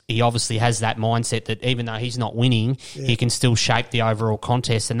he obviously has that mindset that even though he's not winning, he can still shape the overall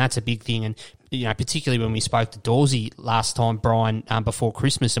contest, and that's a big thing. And particularly when we spoke to Dawsey last time, Brian, before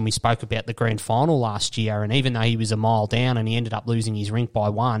Christmas, and we spoke about the grand final last year, and even though he was a mile down and he ended up losing his rink by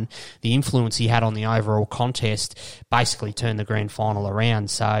 1, the influence he had on the overall contest basically turned the grand final around.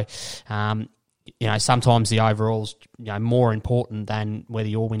 So, sometimes the overall's more important than whether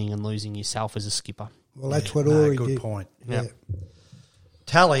you're winning and losing yourself as a skipper. Well, that's what Ori good did. point. Yeah.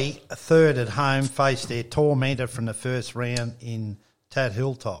 Tally, a third at home, faced their tormentor from the first round in Tad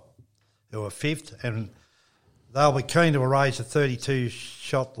Hilltop, who were 5th, and they'll be keen to erase a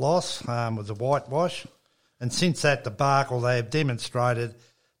 32-shot loss with a whitewash. And since that debacle, they have demonstrated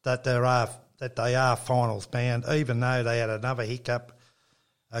that they are finals bound, even though they had another hiccup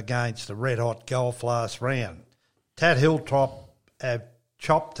against the red-hot Golf last round. Tad Hilltop have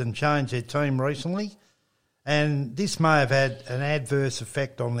chopped and changed their team recently, and this may have had an adverse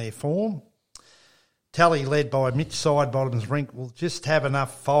effect on their form. Tally, led by Mitch Sidebottom's rink, will just have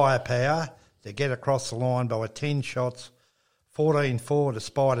enough firepower to get across the line by 10 shots, 14-4,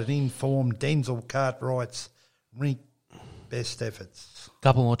 despite an informed Denzel Cartwright's rink best efforts.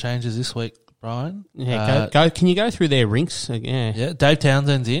 Couple more changes this week, Brian. Yeah, go. Can you go through their rinks? Yeah. Yeah, Dave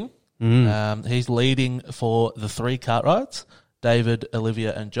Townsend's in. He's leading for the 3 Cartwrights, David,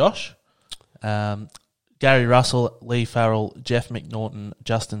 Olivia and Josh. Gary Russell, Lee Farrell, Jeff McNaughton,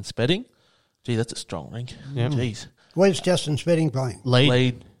 Justin Spedding. Gee, that's a strong rink. Yeah. Jeez. Where's Justin Spedding playing?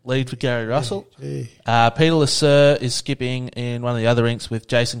 Lead for Gary Russell. Yeah. Peter Lasser is skipping in one of the other rinks with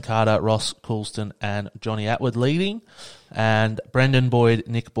Jason Carter, Ross Coulston and Johnny Atwood leading. And Brendan Boyd,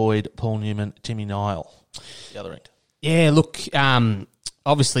 Nick Boyd, Paul Newman, Timmy Nile, the other rink. Yeah, look,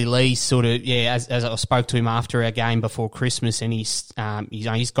 obviously Lee sort of, as I spoke to him after our game before Christmas, and he's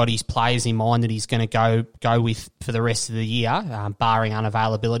got his players in mind that he's going to go with for the rest of the year, barring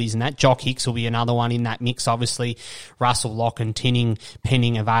unavailabilities and that. Jock Hicks will be another one in that mix, obviously. Russell, Lock and Tinning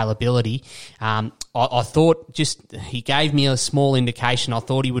pending availability. I thought he gave me a small indication. I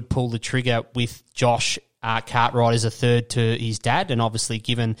thought he would pull the trigger with Josh Cartwright as a third to his dad, and obviously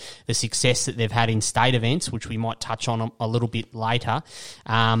given the success that they've had in state events, which we might touch on a little bit later,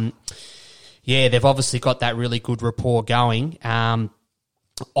 they've obviously got that really good rapport going. I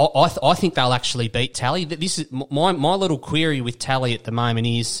think they'll actually beat Tally. This is my little query with Tally at the moment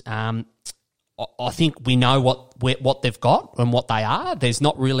is I think we know what they've got and what they are. There's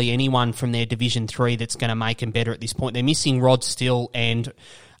not really anyone from their Division 3 that's going to make them better at this point. They're missing Rod Still and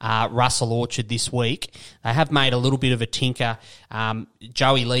Russell Orchard this week. They have made a little bit of a tinker.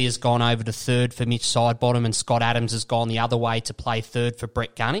 Joey Lee has gone over to third for Mitch Sidebottom, and Scott Adams has gone the other way to play third for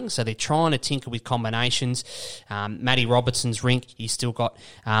Brett Gunning. So they're trying to tinker with combinations. Matty Robertson's rink, he's still got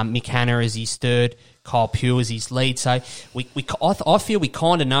Mick Hanna as his third, Kyle Pugh as his lead. So I feel we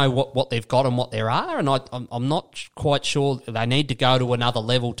kind of know what they've got and what there are, and I'm not quite sure they need to go to another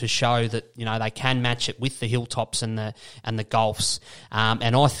level to show that they can match it with the Hilltops and the Golfs.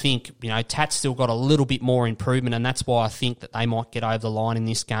 And I think Tat's still got a little bit more improvement, and that's why I think that they might get over the line in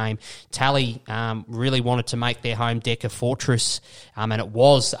this game. Tally really wanted to make their home deck a fortress, and it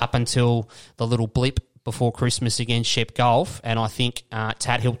was up until the little blip before Christmas against Shep Golf, and I think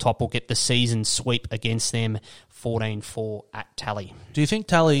Tat Hilltop will get the season sweep against them 14-4 at Tally. Do you think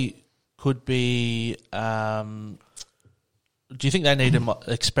Tally could be... do you think they need to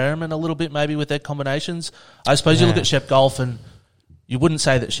experiment a little bit maybe with their combinations? I suppose you look at Shep Golf and you wouldn't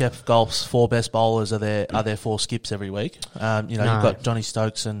say that Shep Golf's 4 best bowlers are their 4 skips every week. No. You've got Johnny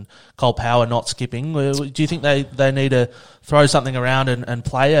Stokes and Cole Power not skipping. Do you think they need to throw something around and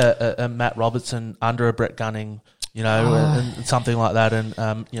play a Matt Robertson under a Brett Gunning, and something like that,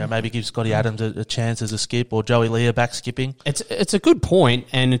 and maybe give Scotty Adams a chance as a skip, or Joey Leah back skipping? It's a good point,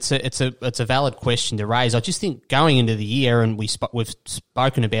 and it's a valid question to raise. I just think going into the year, and we've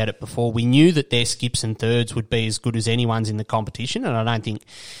spoken about it before, we knew that their skips and thirds would be as good as anyone's in the competition, and I don't think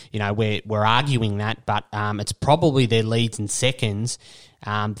we're arguing that, but it's probably their leads and seconds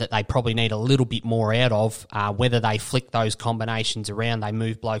that they probably need a little bit more out of, whether they flick those combinations around, they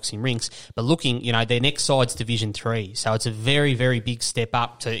move blokes in rinks. But looking, their next side's Division 3, so it's a very, very big step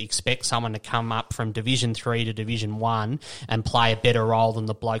up to expect someone to come up from Division 3 to Division 1 and play a better role than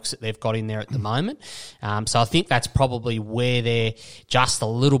the blokes that they've got in there at the moment. So I think that's probably where they're just a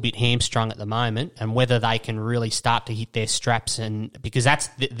little bit hamstrung at the moment, and whether they can really start to hit their straps, and because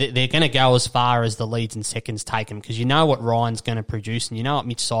they're going to go as far as the leads and seconds take them, because what Ryan's going to produce, and what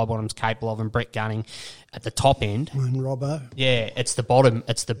Mitch Sidebottom's capable of, and Brett Gunning at the top end. And Robbo. Yeah, it's the bottom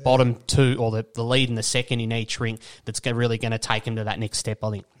 2, or the lead and the second in each rink that's really going to take him to that next step,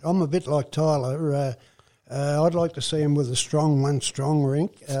 I think. I'm a bit like Tyler. I'd like to see him with a strong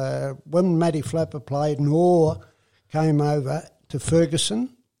rink. When Matty Flapper played, Noor came over to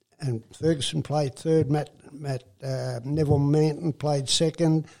Ferguson, and Ferguson played third. Neville Manton played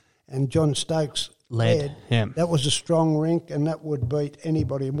second, and John Stokes led. Yeah. That was a strong rink, and that would beat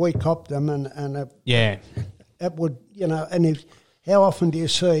anybody. And we copped them, and that would, and how often do you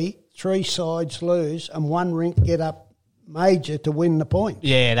see 3 sides lose and one rink get up major to win the point?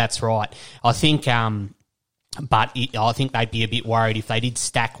 Yeah, that's right. I think, I think they'd be a bit worried if they did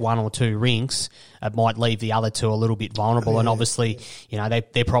stack 1 or 2 rinks. It might leave the other 2 a little bit vulnerable, and obviously,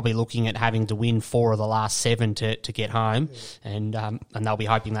 they're probably looking at having to win 4 of the last 7 to get home, and they'll be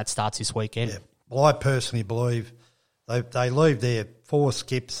hoping that starts this weekend. Yeah. Well, I personally believe they leave their 4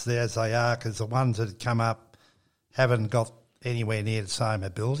 skips there as they are, because the ones that have come up haven't got anywhere near the same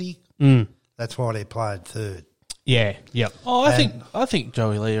ability. That's why they're playing third. Yeah, yep. Oh, I think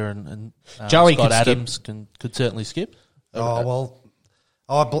Joey Leah and Joey Scott Adams could certainly skip. Oh, well,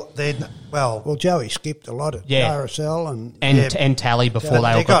 Well, Joey skipped a lot at RSL and Tally before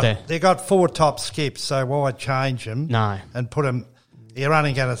they all got there. They got 4 top skips, so why change them? No. And put them. You're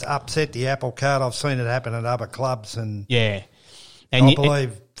only going to upset the apple cart. I've seen it happen at other clubs, and and I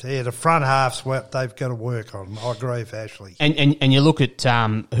believe the front half's what they've got to work on. I agree with Ashley. And you look at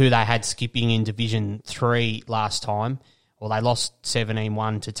who they had skipping in Division 3 last time. Well, they lost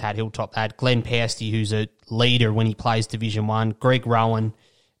 17-1 to Tad Hilltop. They had Glenn Pasty, who's a leader when he plays Division 1, Greg Rowan,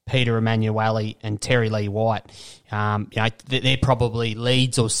 Peter Emanuele, and Terry Lee White. They're probably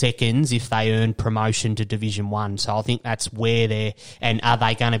leads or seconds if they earn promotion to Division 1. So I think that's where they're... And are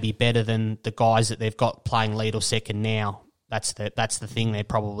they going to be better than the guys that they've got playing lead or second now? That's the thing they're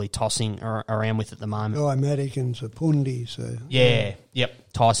probably tossing around with at the moment. Guy Madigan's a Pundi, so...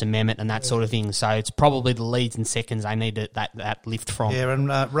 Yep, Tyson Mehmet and that sort of thing. So it's probably the leads and seconds they need that lift from. Yeah,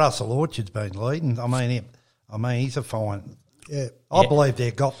 and Russell Orchard's been leading. I mean, he's a fine... Yeah, I believe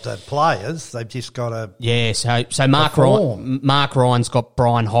they've got the players. They've just got to... Yeah, so Mark Ryan's got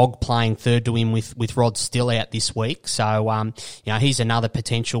Brian Hogg playing third to him with Rod Still out this week. So, he's another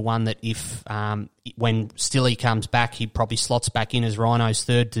potential one that if when Stilly comes back, he probably slots back in as Rhino's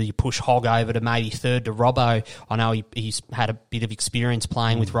third. Do you push Hogg over to maybe third to Robbo? I know he's had a bit of experience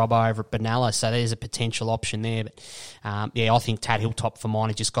playing with Robbo over at Benalla, so there's a potential option there. But, I think Tad Hilltop for mine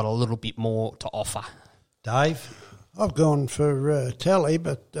has just got a little bit more to offer. Dave? I've gone for Tally,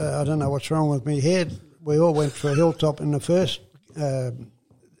 but I don't know what's wrong with me head. We all went for Hilltop in the first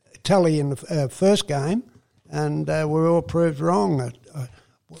Tally in the first game, and we're all proved wrong.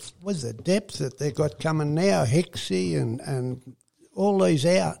 Was the depth that they've got coming now, Hixie and all these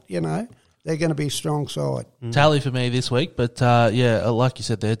out, they're going to be a strong side. Tally for me this week, but like you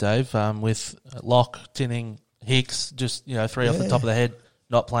said there, Dave, with Locke, Tinning, Hicks, just 3 off the top of the head,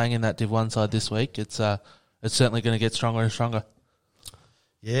 not playing in that Div 1 side this week, it's certainly going to get stronger and stronger.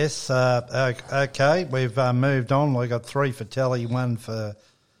 Yes. Okay. We've moved on. We've got 3 for Tally, 1 for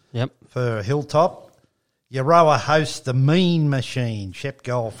Hilltop. Yaroa hosts the Mean Machine, Shep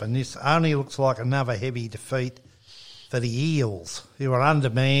Golf, and this only looks like another heavy defeat for the Eels, who are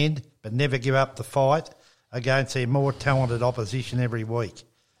undermanned but never give up the fight against their more talented opposition every week.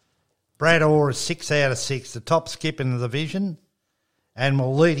 Brad Orr is 6 out of 6, the top skip in the division, and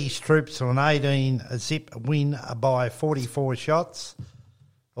will lead his troops to an 18-zip win by 44 shots.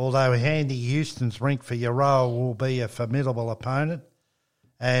 Although Handy Houston's rink for Yaroa will be a formidable opponent.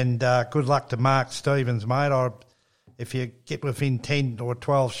 And good luck to Mark Stevens, mate. If you get within 10 or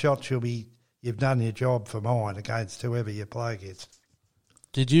 12 shots, you've done your job for mine against whoever you play against.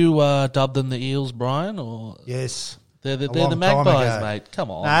 Did you dub them the Eels, Brian? Or yes. They're the Magpies, mate. Come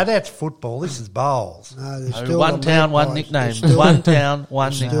on. No, that's football. This is bowls. No, one town, one nickname. One town,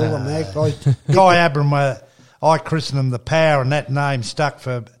 one nickname. Still the Magpies. Guy Abram, I christened them the Power, and that name stuck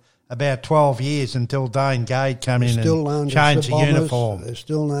for about 12 years until Dane Gade came in and changed the uniform. They're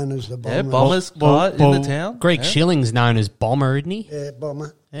still known as the Bombers. Yeah, Bombers in the town. Greg Schilling's known as Bomber, isn't he? Yeah,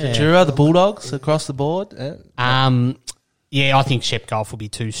 Bomber. Ventura, the Bulldogs across the board. Yeah, I think Shep Golf will be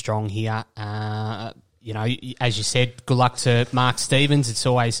too strong here. As you said, good luck to Mark Stevens.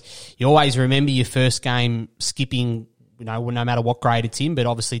 You always remember your first game skipping, no matter what grade it's in, but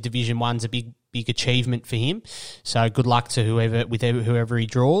obviously Division 1's a big achievement for him. So good luck to whoever he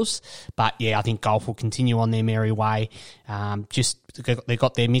draws. But yeah, I think Golf will continue on their merry way. They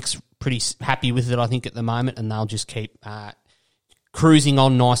got their mix pretty happy with it, I think, at the moment, and they'll just keep cruising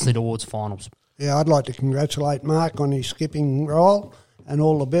on nicely towards finals. Yeah, I'd like to congratulate Mark on his skipping role and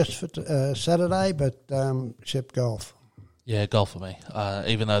all the best for Saturday, but Shep Golf. Yeah, Golf for me.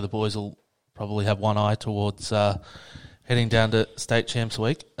 Even though the boys will probably have one eye towards heading down to State Champs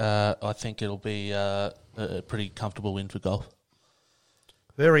Week, I think it'll be a pretty comfortable win for Golf.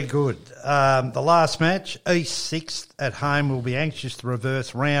 Very good. The last match, East 6th at home, will be anxious to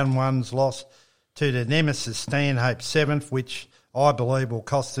reverse round 1's loss to the nemesis Stanhope 7th, which I believe will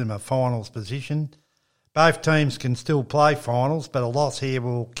cost them a finals position. Both teams can still play finals, but a loss here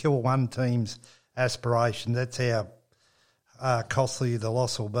will kill one team's aspiration. That's how costly the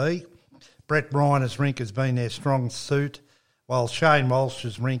loss will be. Brett Reiner's rink has been their strong suit, while Shane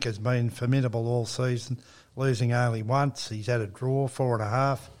Walsh's rink has been formidable all season, losing only once. He's had a draw,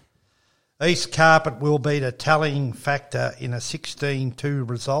 4.5. East Carpet will be the tallying factor in a 16-2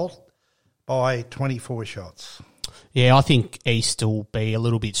 result by 24 shots. Yeah, I think East will be a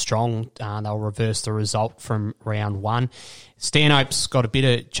little bit strong. They'll reverse the result from round 1. Stanhope's got a bit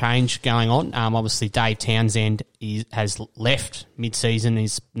of change going on. Obviously, Dave Townsend has left mid-season.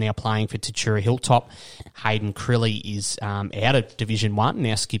 He's now playing for Tatura Hilltop. Hayden Crilly is out of Division 1,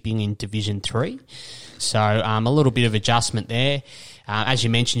 now skipping in Division 3. So a little bit of adjustment there. as you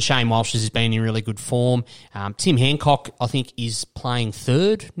mentioned, Shane Walsh has been in really good form. Tim Hancock, I think, is playing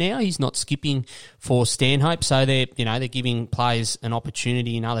third now. He's not skipping for Stanhope, so they're giving players an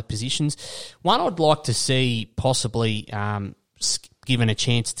opportunity in other positions. One I'd like to see possibly given a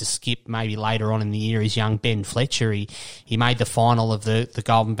chance to skip maybe later on in the year is young Ben Fletcher. He made the final of the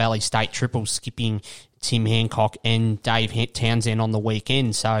Goulburn Valley State Triples, skipping Tim Hancock and Dave Townsend on the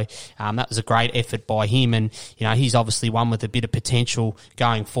weekend. So that was a great effort by him, and he's obviously one with a bit of potential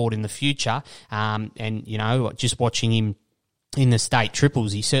going forward in the future. And just watching him in the state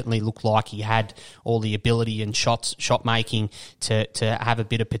triples, he certainly looked like he had all the ability and shot making to have a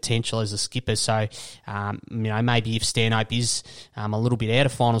bit of potential as a skipper. So, maybe if Stanhope is a little bit out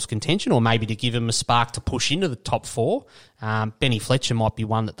of finals contention, or maybe to give him a spark to push into the top four, Benny Fletcher might be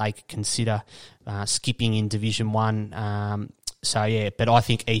one that they could consider skipping in Division 1. But I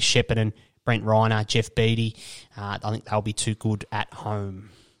think East Shepparton, Brent Reiner, Jeff Beattie, I think they'll be too good at home.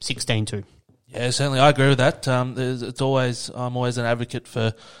 16-2. Yeah, certainly, I agree with that. I'm always an advocate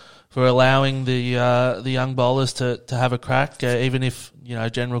for allowing the young bowlers to have a crack, even if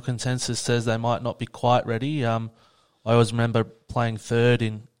general consensus says they might not be quite ready. I always remember playing third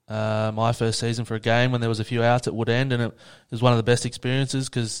in my first season for a game when there was a few outs at Wood End, and it was one of the best experiences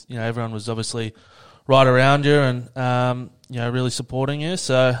because everyone was obviously right around you and really supporting you.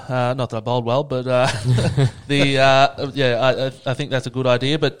 So not that I bowled well, but I think that's a good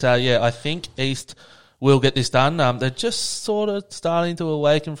idea. But I think East will get this done. They're just sort of starting to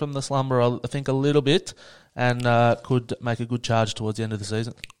awaken from the slumber, I think, a little bit, and could make a good charge towards the end of the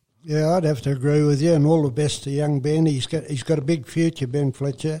season. Yeah, I'd have to agree with you, and all the best to young Ben. He's got a big future, Ben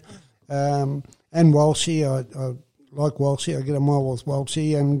Fletcher, and Walshy. I like Walshy. I get on well with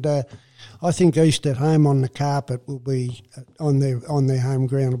Walshy, and I think East at home on the carpet will be on their home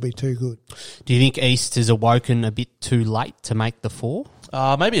ground will be too good. Do you think East has awoken a bit too late to make the four?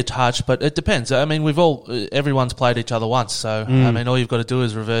 Maybe a touch, but it depends. I mean, everyone's played each other once, so I mean, all you've got to do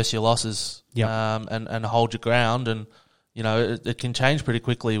is reverse your losses, and hold your ground, and it can change pretty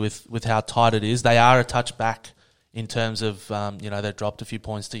quickly with how tight it is. They are a touch back in terms of they've dropped a few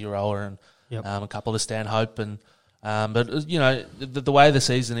points to Euroa and a couple to Stanhope, and but the way the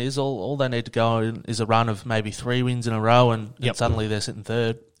season is, all they need to go on is a run of maybe 3 wins in a row, and suddenly they're sitting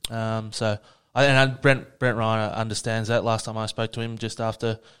third. Brent Reiner understands that. Last time I spoke to him, just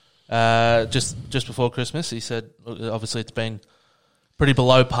after, just before Christmas, he said obviously it's been pretty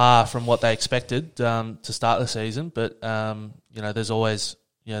below par from what they expected to start the season, but there's always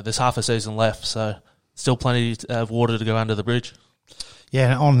there's half a season left, so still plenty of water to go under the bridge.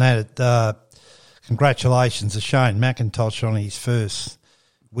 Yeah, and on that, congratulations to Shane McIntosh on his first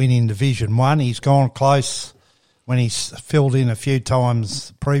win in Division 1. He's gone close when he's filled in a few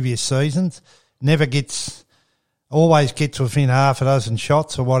times previous seasons. Always gets within half a dozen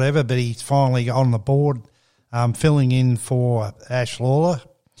shots or whatever, but he's finally on the board, filling in for Ash Lawler.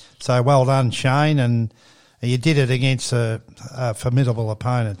 So well done, Shane, and you did it against a formidable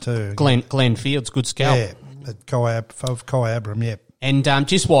opponent too. Glenn Fields, good scout. Yeah, at Coabram, yeah. And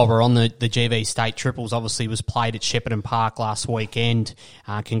just while we're on the GV State Triples, obviously was played at Shepparton Park last weekend.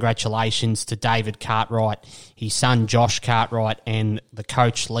 Congratulations to David Cartwright, his son Josh Cartwright, and the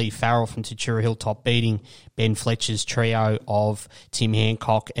coach Lee Farrell from Tatura Hilltop, beating Ben Fletcher's trio of Tim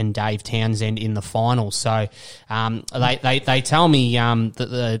Hancock and Dave Townsend in the final. So they tell me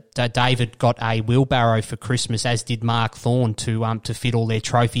that David got a wheelbarrow for Christmas, as did Mark Thorne, to fit all their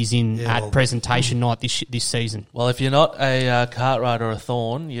trophies in at presentation night this season. Well, if you're not a Cartwright or a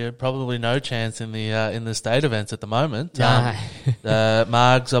Thorne, you're probably no chance in the state events at the moment.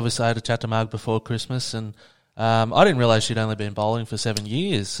 Marg's, obviously I had a chat to Marg before Christmas, and I didn't realise she'd only been bowling for 7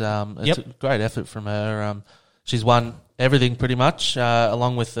 years. It's a great effort from her. She's won everything pretty much,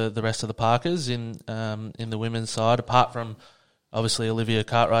 along with the rest of the Parkers in the women's side, apart from obviously Olivia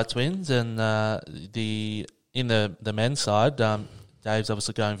Cartwright's wins, and in the men's side, Dave's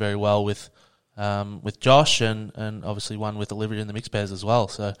obviously going very well with Josh, and obviously one with Olivia in the mixed pairs as well.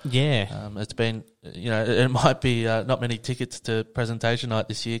 So it's been, it might be not many tickets to presentation night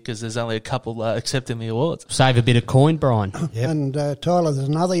this year because there's only a couple accepting the awards. Save a bit of coin, Brian. Yep. And Tyler, there's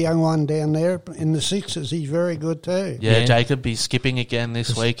another young one down there in the sixes. He's very good too. Yeah, Jacob, he's skipping again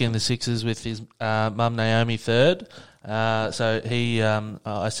this week in the sixes with his mum Naomi third. So he,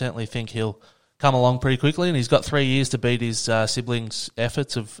 I certainly think he'll come along pretty quickly, and he's got 3 years to beat his siblings'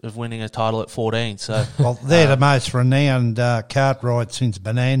 efforts of winning a title at 14. So, well, they're the most renowned Cartwright since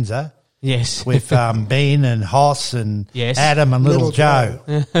Bonanza. Yes, with Ben and Hoss and Adam and Little Joe.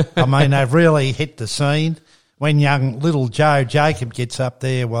 I mean, they've really hit the scene. When young Little Joe Jacob gets up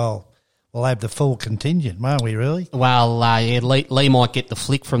there, well, we'll have the full contingent, won't we, really? Well, Lee might get the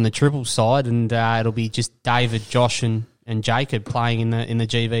flick from the triple side, and it'll be just David, Josh, and Jacob playing in the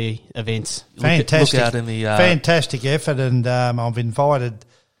GV events. Fantastic, look out in the, fantastic effort, and I've invited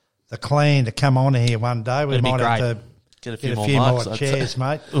the clan to come on here one day. We That'd be might have great. to Get a get few a few more more marks, chairs,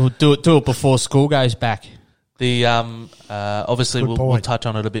 mate. We'll do it before school goes back. The obviously Good we'll point. touch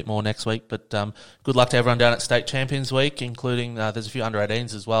on it a bit more next week, but good luck to everyone down at State Champions Week, including there's a few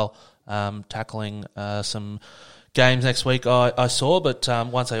under-18s as well, tackling some games next week I saw, but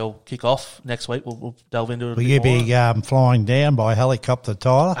once they all kick off next week, we'll delve into it a Will bit you more. be flying down by helicopter,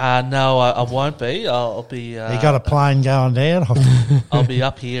 Tyler? No, I won't be. I'll be. You got a plane going down? I'll be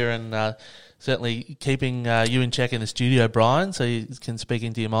up here and certainly keeping you in check in the studio, Brian, so you can speak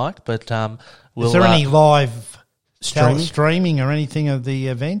into your mic. But we'll, Is there any live Streaming? streaming or anything of the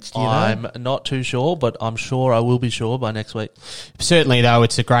events? Do you know? I'm not too sure, but I'm sure I will be sure by next week. Certainly, though,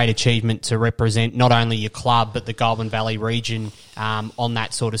 it's a great achievement to represent not only your club but the Goulburn Valley region on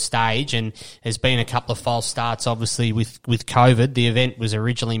that sort of stage. And there's been a couple of false starts, obviously, with COVID. The event was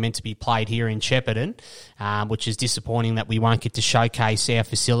originally meant to be played here in Shepparton, which is disappointing that we won't get to showcase our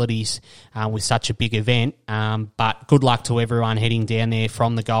facilities with such a big event. But good luck to everyone heading down there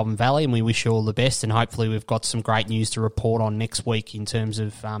from the Goulburn Valley, and we wish you all the best. And hopefully we've got some great news to report on next week in terms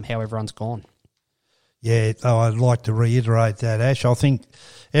of how everyone's gone. Yeah, I'd like to reiterate that, Ash. I think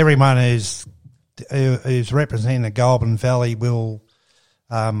everyone who's representing the Goulburn Valley will,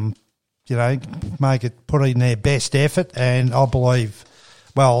 make it, put in their best effort, and I believe,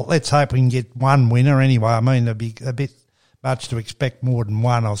 well, let's hope we can get one winner anyway. I mean, there'd be a bit much to expect more than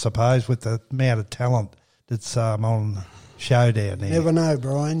one, I suppose, with the amount of talent that's on show down there. Never know,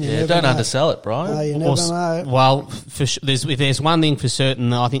 Brian. You never Don't know. undersell it, Brian. No, you never know. Well, if there's one thing for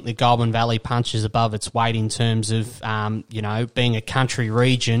certain, I think the Goulburn Valley punches above its weight in terms of, being a country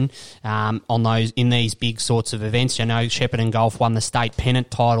region in these big sorts of events. You know, Shepparton Golf won the state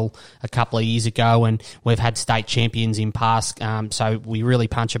pennant title a couple of years ago, and we've had state champions in past. So we really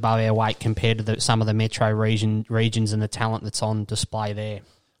punch above our weight compared to some of the metro regions and the talent that's on display there.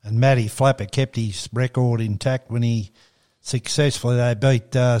 And Matty Flapper kept his record intact when he successfully they beat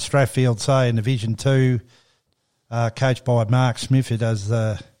Strathfield Say in Division 2, coached by Mark Smith, who does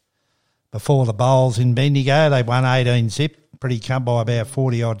before the bowls in Bendigo. They won 18-zip, pretty come by about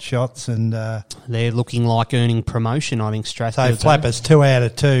 40-odd shots. And they're looking like earning promotion, I think, Strathfield. So Flapper's 2 out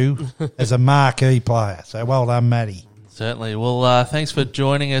of 2 as a marquee player. So well done, Matty. Certainly. Well, thanks for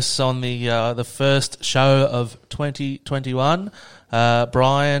joining us on the first show of 2021.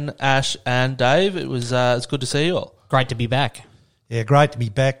 Brian, Ash and Dave, it's good to see you all. Great to be back. Yeah, great to be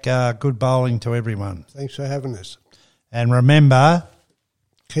back. Good bowling to everyone. Thanks for having us. And remember,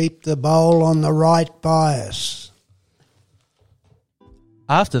 Keep the bowl on the right bias.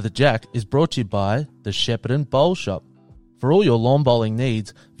 After the Jack is brought to you by the Shepparton Bowl Shop. For all your lawn bowling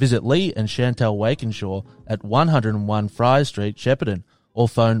needs, visit Lee and Chantel Wakenshaw at 101 Fry Street, Shepparton, or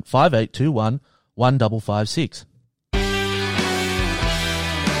phone 5821 1556.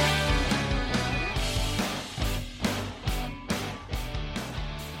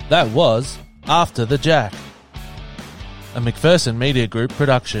 That was After the Jack, a McPherson Media Group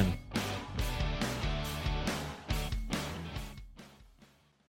production.